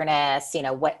togetherness, you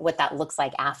know, what that looks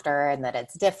like after, and that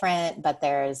it's different, but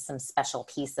there's some special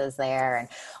pieces there. And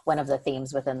one of the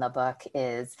themes within the book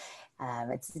is,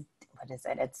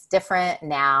 it's different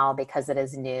now because it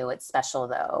is new. It's special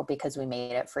though, because we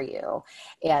made it for you.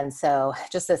 And so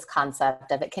just this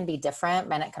concept of it can be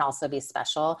different and it can also be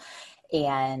special.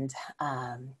 And,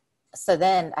 so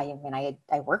then I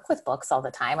work with books all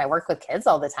the time. I work with kids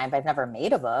all the time, but I've never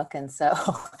made a book. And so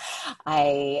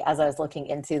as I was looking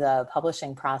into the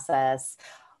publishing process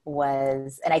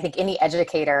and I think any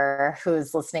educator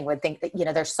who's listening would think that, you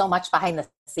know, there's so much behind the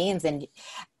scenes, and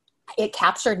it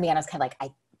captured me. And I was kind of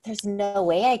like, there's no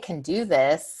way I can do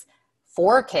this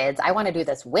for kids. I want to do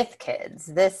this with kids.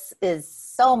 This is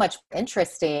so much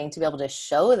interesting to be able to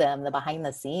show them the behind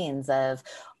the scenes of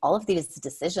all of these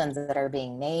decisions that are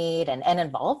being made and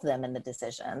involve them in the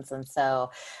decisions. And so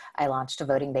I launched a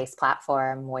voting-based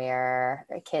platform where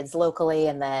kids locally,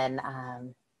 and then,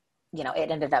 you know,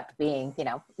 it ended up being, you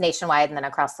know, nationwide and then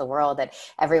across the world, that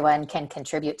everyone can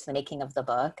contribute to the making of the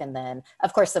book. And then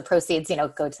of course the proceeds, you know,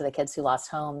 go to the kids who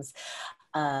lost homes.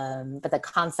 But the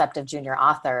concept of junior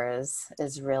authors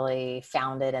is really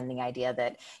founded in the idea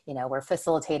that, you know, we're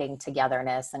facilitating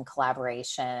togetherness and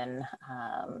collaboration,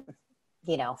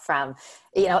 you know, from,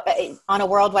 you know, on a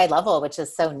worldwide level, which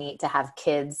is so neat to have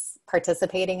kids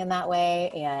participating in that way.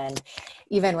 And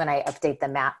even when I update the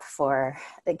map for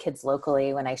the kids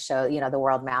locally, when I show, you know, the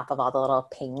world map of all the little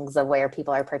pings of where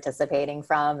people are participating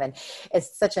from, and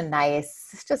it's such a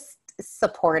nice, just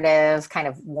supportive kind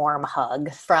of warm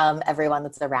hug from everyone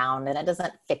that's around. And it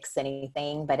doesn't fix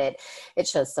anything, but it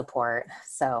shows support.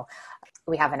 So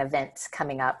we have an event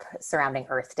coming up surrounding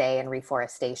Earth Day and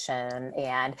reforestation,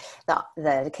 and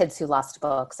the kids who lost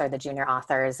books are the junior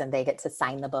authors, and they get to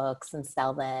sign the books and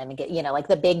sell them and get, you know, like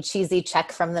the big cheesy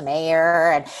check from the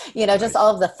mayor, and, you know, just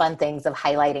all of the fun things of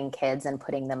highlighting kids and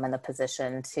putting them in the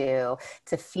position to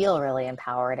feel really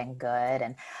empowered and good.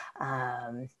 And,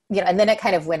 you know, and then it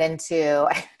kind of went into,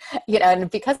 you know, and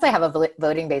because I have a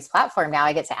voting-based platform now,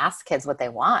 I get to ask kids what they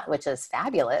want, which is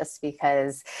fabulous,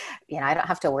 because, you know, I don't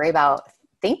have to worry about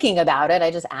thinking about it. I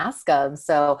just ask them.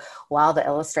 So while the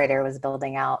illustrator was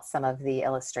building out some of the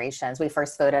illustrations, we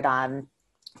first voted on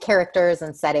characters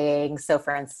and settings. So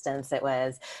for instance, it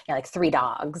was, you know, like 3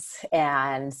 dogs.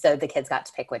 And so the kids got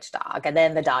to pick which dog, and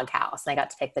then the dog house, and I got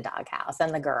to pick the dog house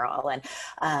and the girl,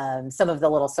 and some of the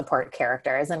little support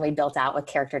characters. And we built out with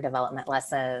character development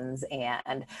lessons,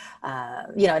 and,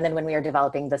 you know, and then when we were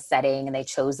developing the setting, and they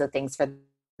chose the things for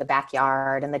the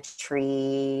backyard and the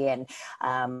tree, and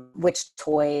which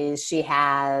toys she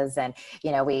has. And,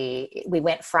 you know, we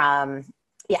went from,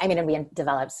 yeah, I mean, and we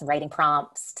developed some writing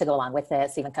prompts to go along with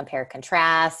this, even compare,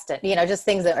 contrast, and, you know, just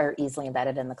things that are easily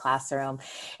embedded in the classroom,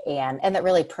 and that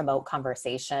really promote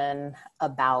conversation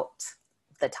about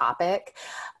the topic.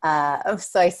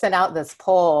 So I sent out this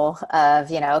poll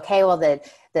of, you know, okay, well, the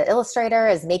illustrator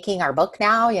is making our book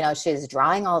now, you know, she's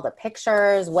drawing all the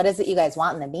pictures. What is it you guys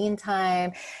want in the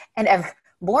meantime? And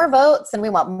more votes, and we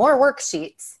want more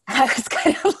worksheets. I was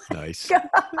kind of like, nice.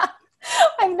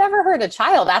 I've never heard a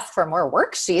child ask for more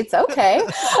worksheets. Okay.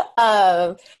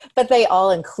 But they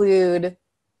all include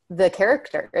the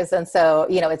characters. And so,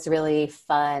 you know, it's really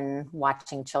fun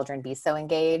watching children be so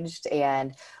engaged,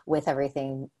 and with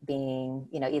everything being,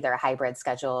 you know, either a hybrid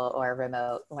schedule or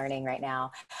remote learning right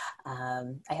now.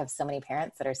 I have so many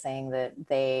parents that are saying that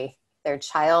their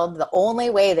child, the only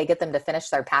way they get them to finish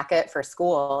their packet for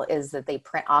school is that they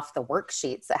print off the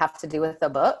worksheets that have to do with the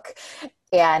book.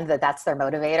 and that's their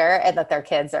motivator, and that their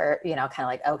kids are, kind of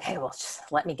like, okay, well,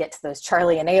 just let me get to those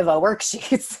Charlie and Ava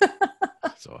worksheets.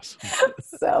 That's awesome.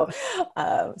 So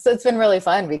it's been really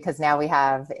fun because now we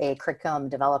have a curriculum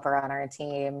developer on our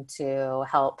team to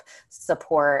help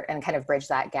support and kind of bridge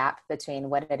that gap between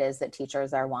what it is that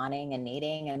teachers are wanting and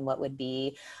needing and what would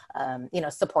be,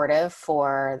 supportive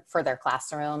for their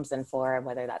classrooms and for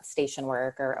whether that's station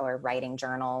work or writing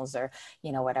journals or,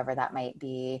 whatever that might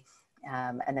be.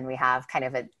 And then we have kind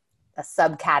of a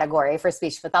subcategory for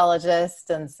speech pathologists.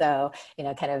 And so,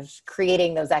 kind of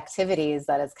creating those activities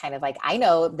that is kind of like, I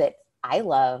know that I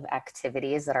love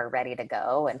activities that are ready to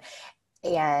go.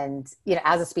 And,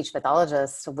 as a speech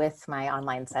pathologist with my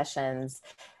online sessions,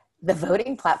 the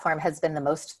voting platform has been the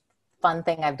most fun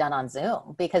thing I've done on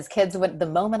Zoom, because kids would, the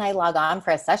moment I log on for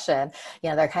a session,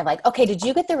 they're kind of like, okay, did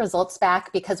you get the results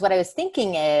back? Because what I was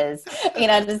thinking is,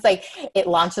 just like, it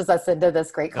launches us into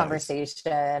this great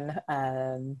conversation.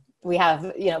 We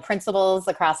have, principals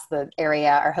across the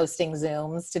area are hosting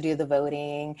Zooms to do the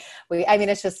voting.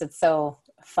 It's so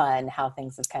fun how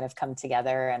things have kind of come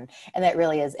together, and that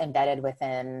really is embedded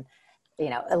within,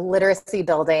 a literacy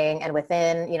building and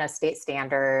within, state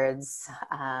standards,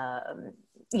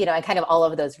 and kind of all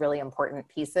of those really important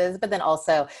pieces, but then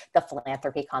also the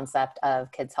philanthropy concept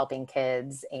of kids helping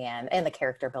kids and the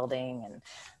character building. And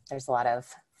there's a lot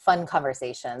of fun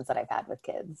conversations that I've had with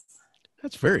kids.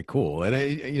 That's very cool. And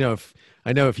if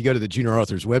you go to the Junior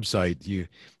Authors website,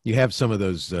 you have some of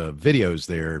those videos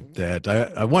there that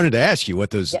I wanted to ask you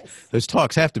what those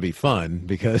talks have to be fun,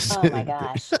 because oh my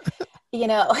gosh.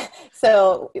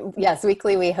 So yes,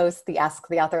 weekly we host the Ask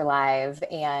the Author Live,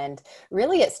 and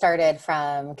really it started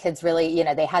from kids really,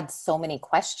 they had so many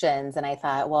questions, and I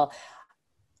thought, well,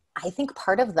 I think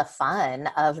part of the fun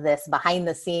of this behind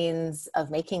the scenes of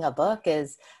making a book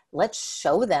is let's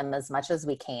show them as much as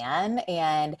we can.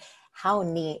 And how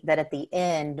neat that at the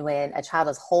end, when a child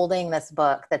is holding this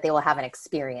book, that they will have an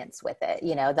experience with it.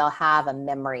 They'll have a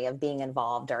memory of being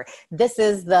involved, or this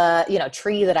is the,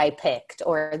 tree that I picked,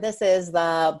 or this is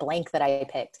the blank that I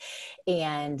picked.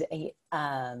 And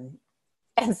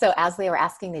so as they were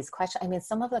asking these questions,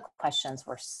 some of the questions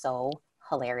were so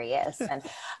hilarious. And,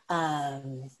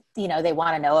 they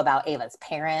want to know about Ava's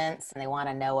parents, and they want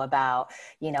to know about,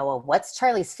 what's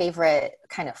Charlie's favorite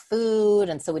kind of food.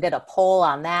 And so we did a poll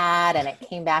on that, and it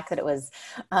came back that it was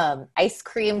ice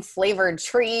cream flavored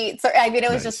treats. Or,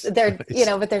 it was just there,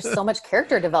 but there's so much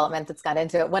character development that's got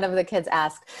into it. One of the kids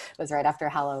asked, it was right after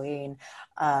Halloween,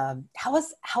 how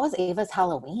was Ava's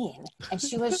Halloween? And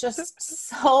she was just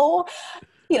so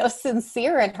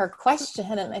sincere in her question.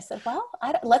 And I said, well,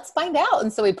 let's find out.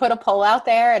 And so we put a poll out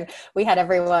there, and we had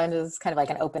everyone, it was kind of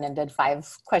like an open-ended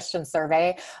 5-question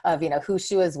survey of, who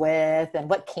she was with and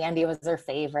what candy was her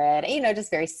favorite,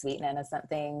 just very sweet and innocent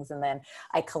things. And then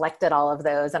I collected all of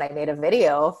those, and I made a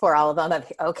video for all of them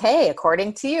of, okay,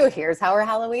 according to you, here's how her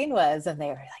Halloween was. And they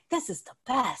were like, this is the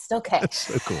best. Okay. That's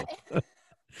so cool.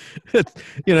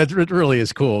 It really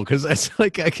is cool, because it's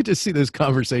like I could just see those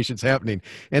conversations happening,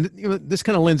 and this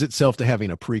kind of lends itself to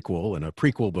having a prequel and a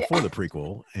prequel before the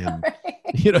prequel, and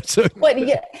right. So.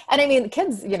 And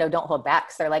kids, don't hold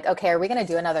back. So they're like, okay, are we going to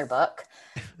do another book?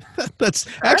 That's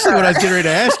actually what I was getting ready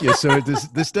to ask you. So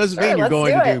this does mean you're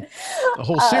going to do a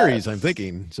whole series. I'm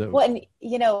thinking so. Well, and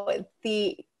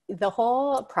the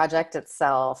whole project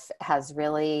itself has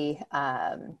really.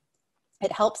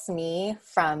 It helps me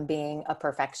from being a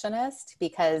perfectionist,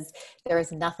 because there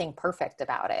is nothing perfect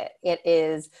about it. It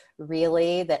is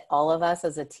really that all of us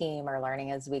as a team are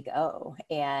learning as we go.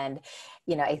 And,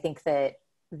 I think that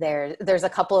there's a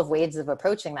couple of ways of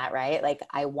approaching that, right? Like,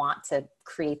 I want to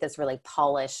create this really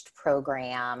polished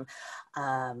program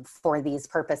for these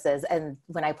purposes. And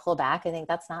when I pull back, I think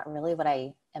that's not really what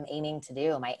I am aiming to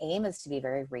do. My aim is to be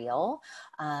very real.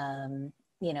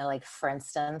 Like, for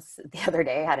instance, the other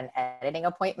day I had an editing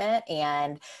appointment,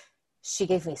 and she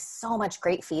gave me so much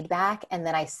great feedback. And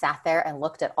then I sat there and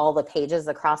looked at all the pages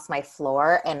across my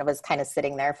floor, and was kind of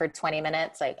sitting there for 20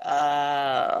 minutes like,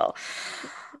 oh,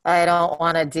 I don't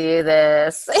want to do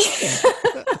this.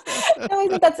 I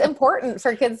think that's important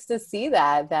for kids to see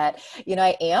that,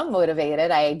 I am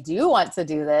motivated. I do want to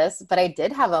do this, but I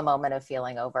did have a moment of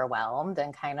feeling overwhelmed,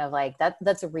 and kind of like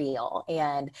that's real.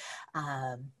 And,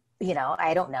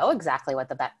 I don't know exactly what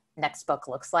the next book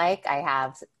looks like. I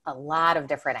have a lot of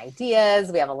different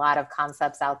ideas. We have a lot of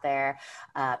concepts out there.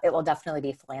 It will definitely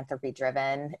be philanthropy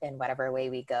driven in whatever way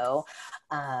we go.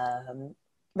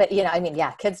 But,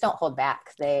 kids don't hold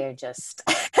back. They're just,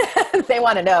 they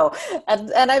want to know.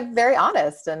 And I'm very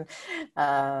honest. And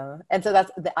so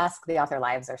that's the Ask the Author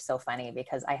lives are so funny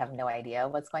because I have no idea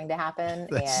what's going to happen.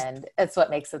 And it's what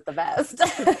makes it the best.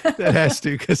 That has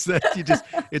to, because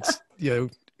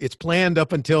it's planned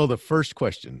up until the first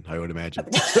question, I would imagine.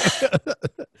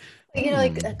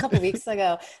 Like a couple of weeks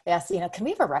ago, they asked, can we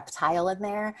have a reptile in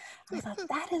there? I thought,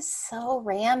 that is so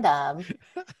random.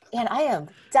 And I am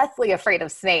deathly afraid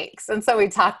of snakes. And so we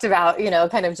talked about,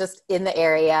 kind of just in the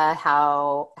area,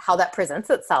 how that presents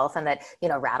itself and that,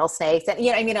 rattlesnakes and,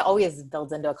 it always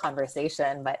builds into a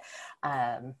conversation, but,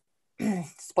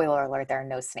 spoiler alert, there are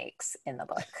no snakes in the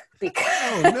book because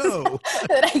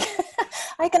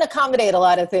I can accommodate a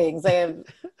lot of things.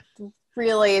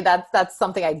 Really, that's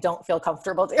something I don't feel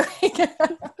comfortable doing.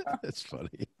 That's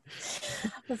funny.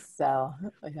 So,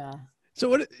 yeah. So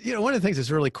one of the things that's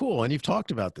really cool, and you've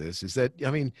talked about this, is that,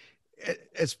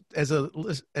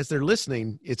 as they're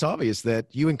listening, it's obvious that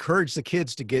you encourage the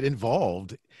kids to get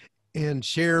involved and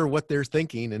share what they're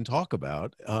thinking and talk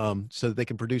about, so that they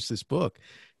can produce this book.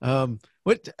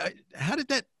 Where'd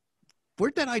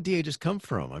that idea just come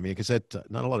from? Because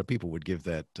not a lot of people would give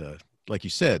that, like you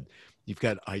said, you've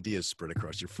got ideas spread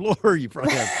across your floor. You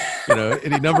probably have,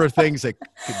 any number of things that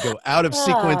could go out of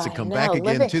sequence and come back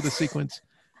again to the sequence.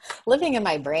 Living in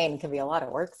my brain can be a lot of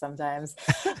work sometimes.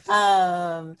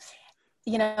 I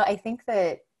think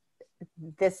that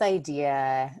this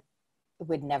idea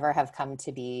would never have come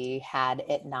to be had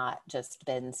it not just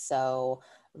been so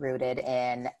rooted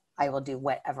in, I will do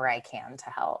whatever I can to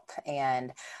help.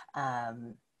 And,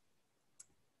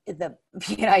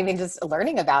 just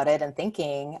learning about it and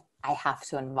thinking I have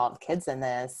to involve kids in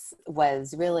this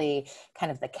was really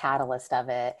kind of the catalyst of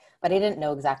it, but I didn't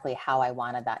know exactly how I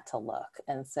wanted that to look.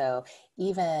 And so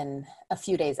even a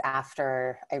few days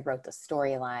after I wrote the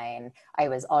storyline, I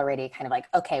was already kind of like,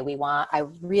 okay, I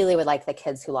really would like the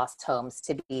kids who lost homes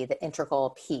to be the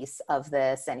integral piece of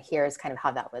this. And here's kind of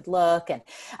how that would look. And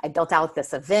I built out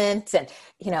this event and,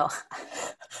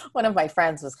 one of my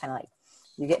friends was kind of like,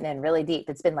 you're getting in really deep.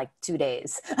 It's been like 2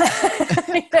 days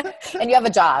and you have a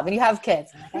job and you have kids.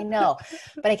 I'm like, I know,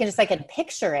 but I can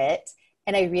picture it.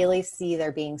 And I really see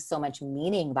there being so much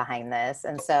meaning behind this.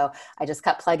 And so I just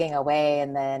kept plugging away.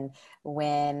 And then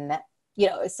when,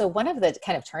 so one of the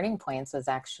kind of turning points was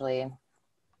actually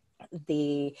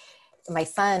my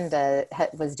son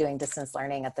was doing distance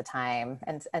learning at the time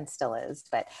and still is,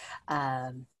 but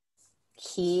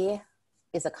he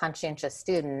is a conscientious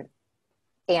student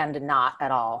and not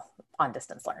at all on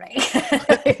distance learning.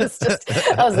 I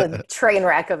was a train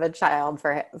wreck of a child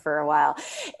for a while.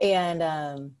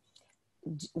 And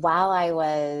while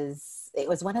it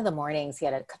was one of the mornings, he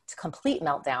had a complete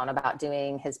meltdown about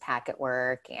doing his pack at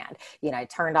work. And, I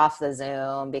turned off the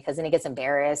Zoom because then he gets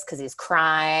embarrassed because he's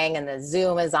crying and the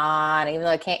Zoom is on, even though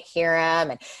I can't hear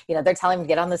him. And, they're telling him to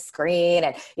get on the screen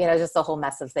and, just a whole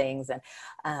mess of things.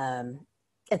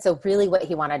 And so really what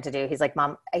he wanted to do, he's like,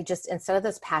 Mom, instead of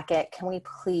this packet, can we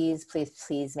please, please,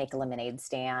 please make a lemonade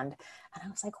stand? And I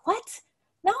was like, what?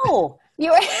 No,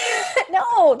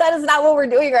 no, that is not what we're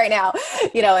doing right now.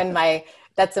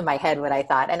 That's in my head what I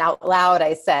thought. And out loud,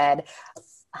 I said,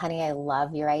 honey, I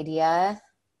love your idea.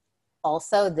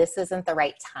 Also, this isn't the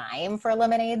right time for a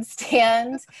lemonade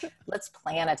stand. Let's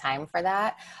plan a time for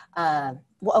that.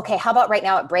 Okay, how about right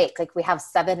now at break? Like we have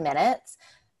 7 minutes.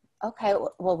 Okay,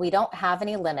 well, we don't have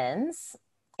any lemons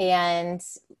and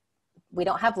we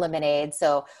don't have lemonade.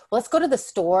 So let's go to the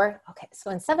store. Okay,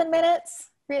 so in 7 minutes,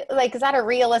 is that a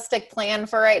realistic plan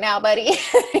for right now, buddy?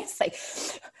 He's like,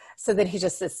 so then he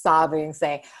just is sobbing,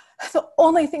 saying, the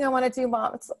only thing I want to do,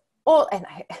 Mom, and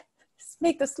I just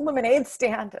make this lemonade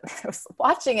stand. And I was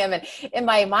watching him, and in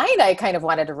my mind, I kind of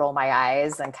wanted to roll my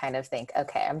eyes and kind of think,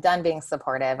 okay, I'm done being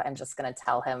supportive. I'm just going to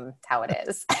tell him how it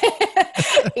is.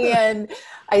 And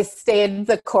I stayed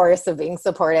the course of being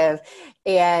supportive.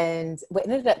 And what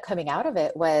ended up coming out of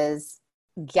it was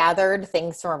gathered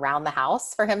things from around the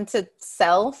house for him to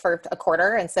sell for a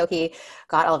quarter. And so he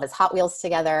got all of his Hot Wheels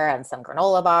together and some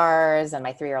granola bars, and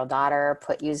my 3-year-old daughter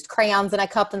used crayons in a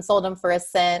cup and sold them for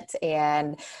 $0.01.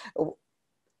 And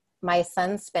my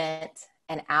son spent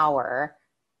an hour,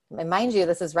 and mind you,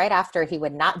 this is right after he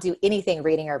would not do anything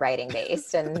reading or writing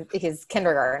based in his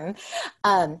kindergarten,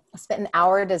 spent an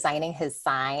hour designing his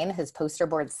poster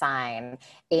board sign.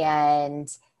 And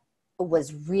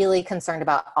was really concerned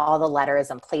about all the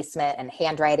letters and placement and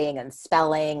handwriting and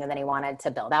spelling. And then he wanted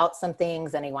to build out some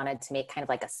things, and he wanted to make kind of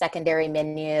like a secondary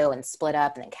menu and split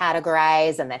up and then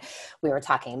categorize. And then we were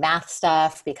talking math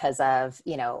stuff because of,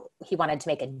 you know, he wanted to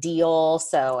make a deal.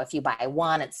 So if you buy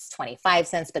one, it's 25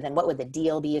 cents, but then what would the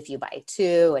deal be if you buy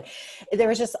two? And there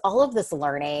was just all of this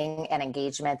learning and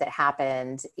engagement that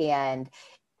happened. And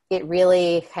it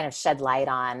really kind of shed light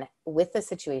on, with the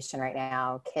situation right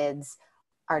now, kids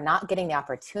are not getting the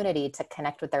opportunity to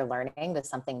connect with their learning to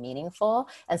something meaningful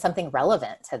and something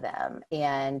relevant to them.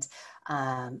 And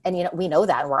you know, we know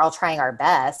that, and we're all trying our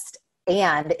best.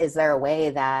 And is there a way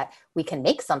that we can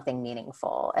make something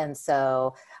meaningful? And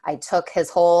so I took his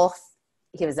whole,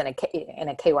 he was in a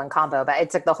K1 combo, but I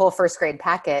took the whole first grade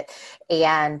packet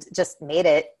and just made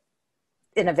it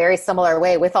in a very similar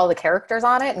way with all the characters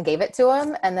on it and gave it to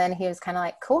him. And then he was kind of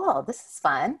like, cool, this is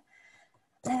fun.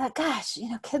 And I thought, gosh, you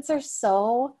know, kids are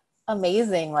so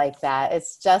amazing like that.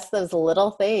 It's just those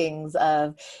little things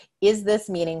of, is this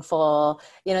meaningful?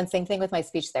 You know, and same thing with my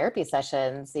speech therapy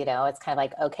sessions. You know, it's kind of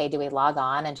like, okay, do we log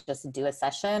on and just do a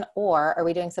session, or are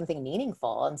we doing something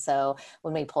meaningful? And so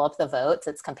when we pull up the votes,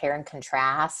 it's compare and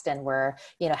contrast, and we're,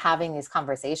 you know, having these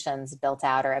conversations built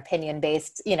out, or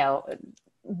opinion-based, you know,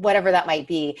 whatever that might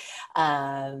be,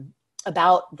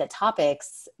 about the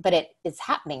topics, but it is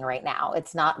happening right now.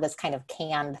 It's not this kind of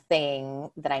canned thing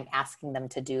that I'm asking them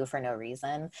to do for no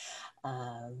reason.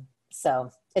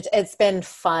 So it's been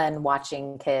fun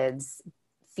watching kids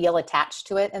feel attached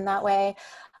to it in that way.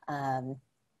 I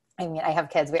mean, I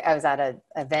have kids, I was at an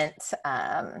event,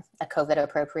 a COVID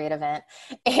appropriate event,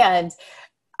 and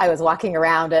I was walking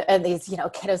around, and these, you know,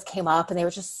 kiddos came up and they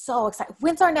were just so excited.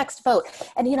 When's our next vote?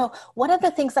 And, you know, one of the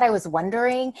things that I was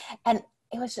wondering, and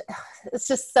it's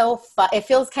just so fun. It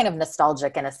feels kind of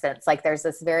nostalgic in a sense. Like there's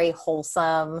this very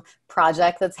wholesome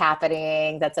project that's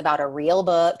happening that's about a real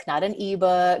book, not an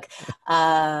ebook,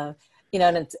 you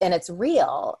know, and it's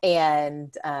real.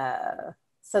 And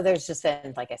so there's just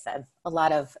been, like I said, a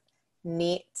lot of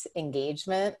neat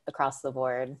engagement across the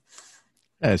board.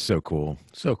 That's so cool.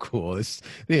 So cool.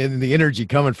 The energy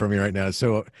coming from you right now is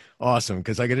so awesome.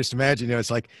 Because I can just imagine, you know,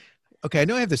 it's like, okay, I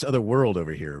know I have this other world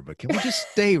over here, but can we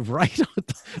just stay right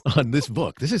on this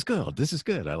book? This is good. This is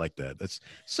good. I like that. That's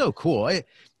so cool.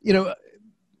 You know,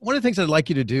 one of the things I'd like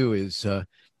you to do is,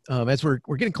 as we're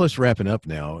getting close to wrapping up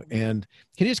now, and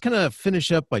can you just kind of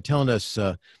finish up by telling us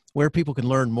where people can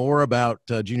learn more about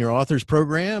Junior Authors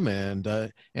Program, and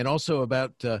also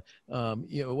about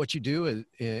you know, what you do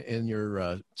in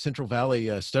your Central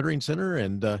Valley Stuttering Center,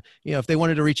 and you know, if they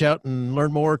wanted to reach out and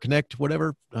learn more, connect,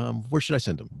 whatever, where should I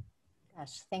send them?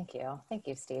 Gosh, thank you. Thank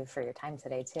you, Steve, for your time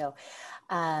today, too.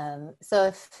 So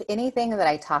if anything that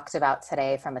I talked about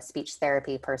today from a speech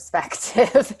therapy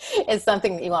perspective is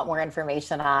something that you want more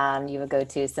information on, you would go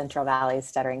to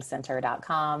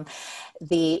centralvalleystutteringcenter.com.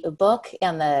 The book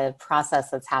and the process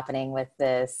that's happening with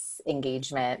this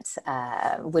engagement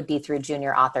would be through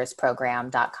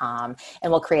juniorauthors.program.com,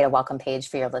 and we'll create a welcome page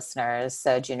for your listeners.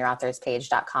 So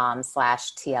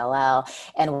juniorauthorspage.com/TLL,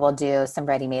 and we'll do some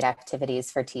ready-made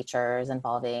activities for teachers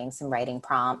involving some writing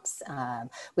prompts.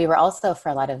 We were also, for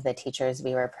a lot of the teachers,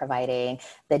 we were providing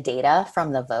the data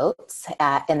from the votes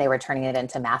and they were turning it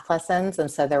into math lessons.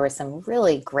 And so there were some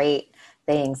really great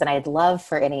things. And I'd love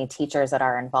for any teachers that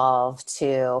are involved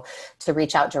to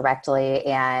reach out directly.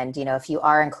 And, you know, if you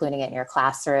are including it in your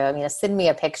classroom, you know, send me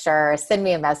a picture, send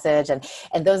me a message. And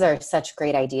those are such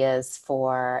great ideas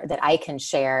that I can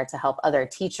share to help other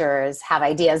teachers have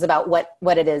ideas about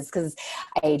what it is. Because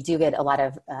I do get a lot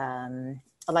of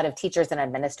teachers and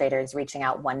administrators reaching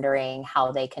out wondering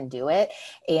how they can do it.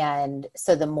 And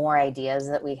so the more ideas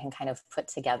that we can kind of put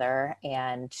together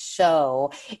and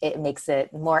show, it makes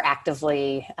it more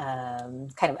actively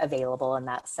kind of available in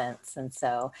that sense. And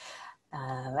so,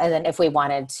 and then if we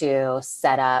wanted to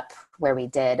set up where we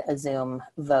did a Zoom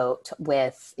vote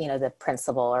with, you know, the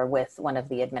principal or with one of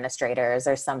the administrators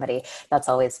or somebody, that's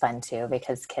always fun too,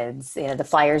 because kids, you know, the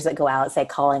flyers that go out say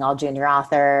calling all junior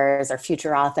authors or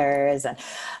future authors. And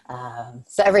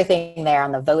so everything there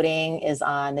on the voting is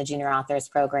on the Junior Authors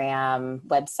Program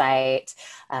website.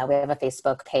 We have a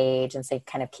Facebook page, and so you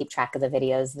kind of keep track of the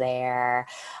videos there.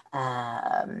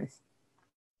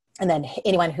 And then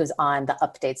anyone who's on the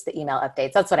updates, the email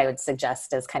updates, that's what I would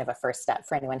suggest as kind of a first step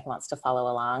for anyone who wants to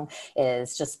follow along,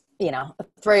 is just, you know,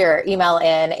 throw your email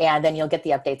in, and then you'll get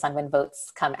the updates on when votes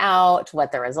come out,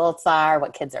 what the results are,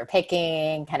 what kids are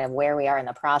picking, kind of where we are in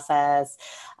the process.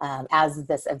 As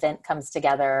this event comes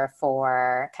together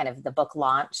for kind of the book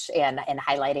launch and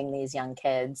highlighting these young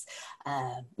kids,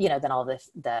 you know, then all the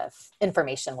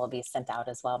information will be sent out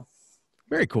as well.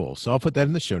 Very cool. So I'll put that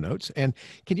in the show notes. And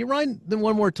can you remind them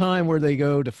one more time where they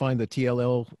go to find the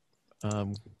TLL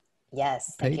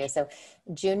Yes, page? thank you. So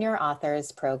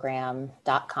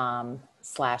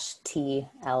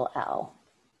juniorauthors.program.com/TLL.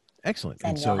 Excellent.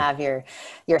 And you'll have your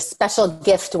special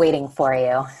gift waiting for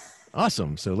you.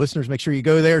 Awesome. So listeners, make sure you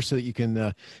go there so that you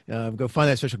can go find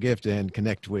that special gift and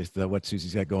connect with what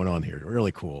Susie's got going on here.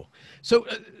 Really cool. So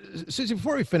Susie,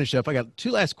 before we finish up, I got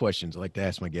two last questions I'd like to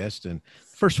ask my guest. And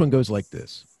the first one goes like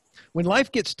this. When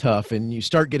life gets tough and you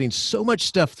start getting so much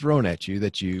stuff thrown at you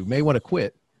that you may want to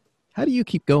quit, how do you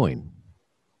keep going?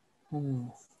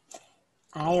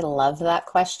 I love that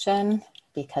question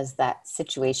because that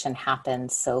situation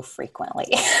happens so frequently.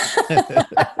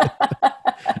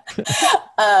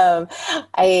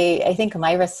 I think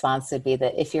my response would be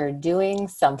that if you're doing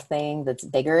something that's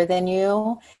bigger than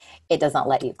you, it doesn't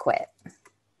let you quit.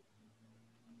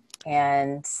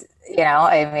 And,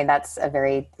 that's a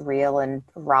very real and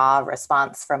raw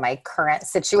response from my current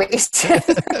situation.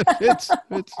 it's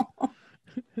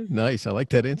nice. I like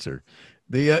that answer.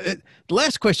 The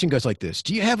last question goes like this.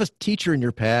 Do you have a teacher in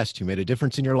your past who made a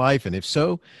difference in your life? And if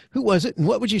so, who was it? And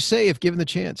what would you say if given the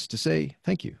chance to say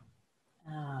thank you?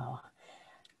 Oh,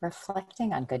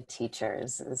 reflecting on good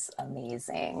teachers is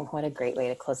amazing. What a great way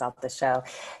to close out the show.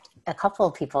 A couple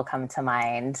of people come to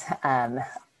mind.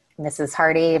 Mrs.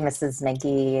 Hardy, Mrs.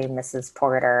 McGee, Mrs.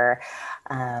 Porter,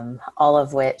 all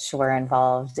of which were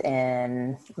involved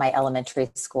in my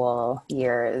elementary school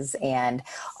years, and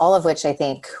all of which I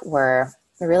think were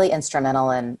really instrumental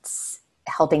in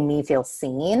helping me feel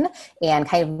seen and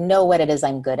kind of know what it is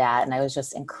I'm good at. And I was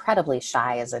just incredibly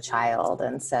shy as a child.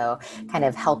 And so kind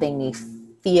of helping me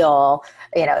feel,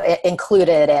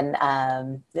 included.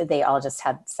 And they all just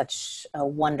had such a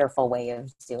wonderful way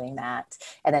of doing that.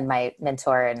 And then my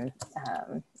mentor and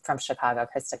from Chicago,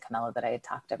 Krista Camello, that I had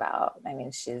talked about. I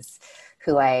mean, she's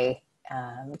who I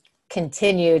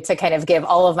continue to kind of give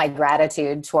all of my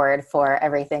gratitude toward for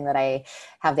everything that I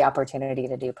have the opportunity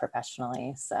to do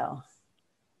professionally. So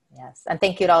yes. And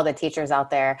thank you to all the teachers out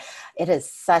there. It is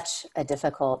such a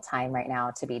difficult time right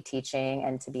now to be teaching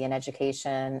and to be in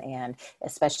education. And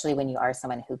especially when you are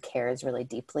someone who cares really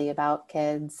deeply about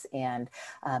kids, and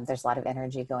there's a lot of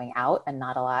energy going out and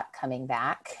not a lot coming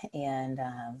back. And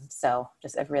so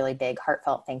just a really big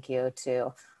heartfelt thank you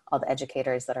to all the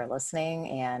educators that are listening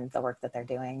and the work that they're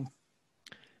doing.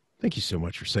 Thank you so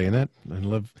much for saying that. I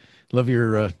love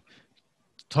your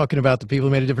talking about the people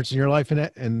who made a difference in your life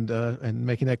and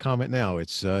making that comment now.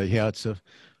 It's it's a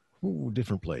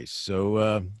different place.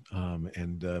 So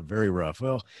very rough.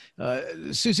 Well,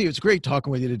 Susie, it's great talking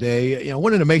with you today.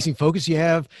 What an amazing focus you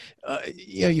have.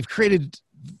 You've created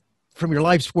from your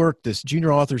life's work this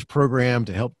Junior Authors program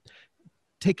to help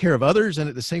take care of others, and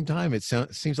at the same time, it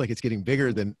seems like it's getting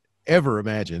bigger than ever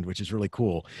imagined, which is really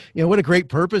cool. What a great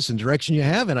purpose and direction you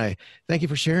have, and I thank you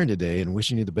for sharing today and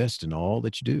wishing you the best in all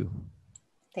that you do.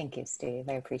 Thank you, Steve.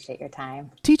 I appreciate your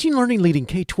time. Teaching Learning Leading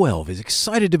K-12 is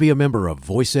excited to be a member of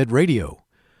Voice Ed Radio.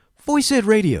 Voice Ed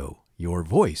Radio, your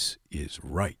voice is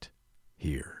right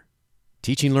here.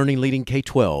 Teaching Learning Leading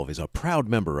K-12 is a proud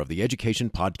member of the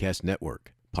Education Podcast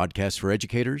Network. Podcasts for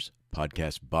educators,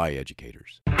 podcasts by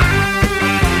educators.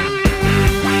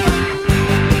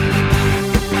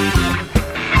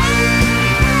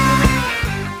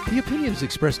 The opinions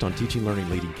expressed on Teaching Learning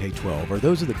Leading K-12 are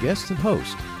those of the guests and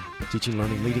host. Teaching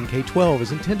Learning Leading K-12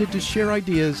 is intended to share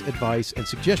ideas, advice, and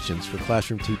suggestions for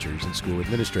classroom teachers and school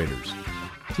administrators.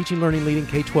 Teaching Learning Leading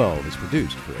K-12 is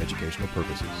produced for educational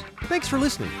purposes. Thanks for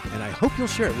listening, and I hope you'll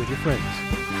share it with your friends.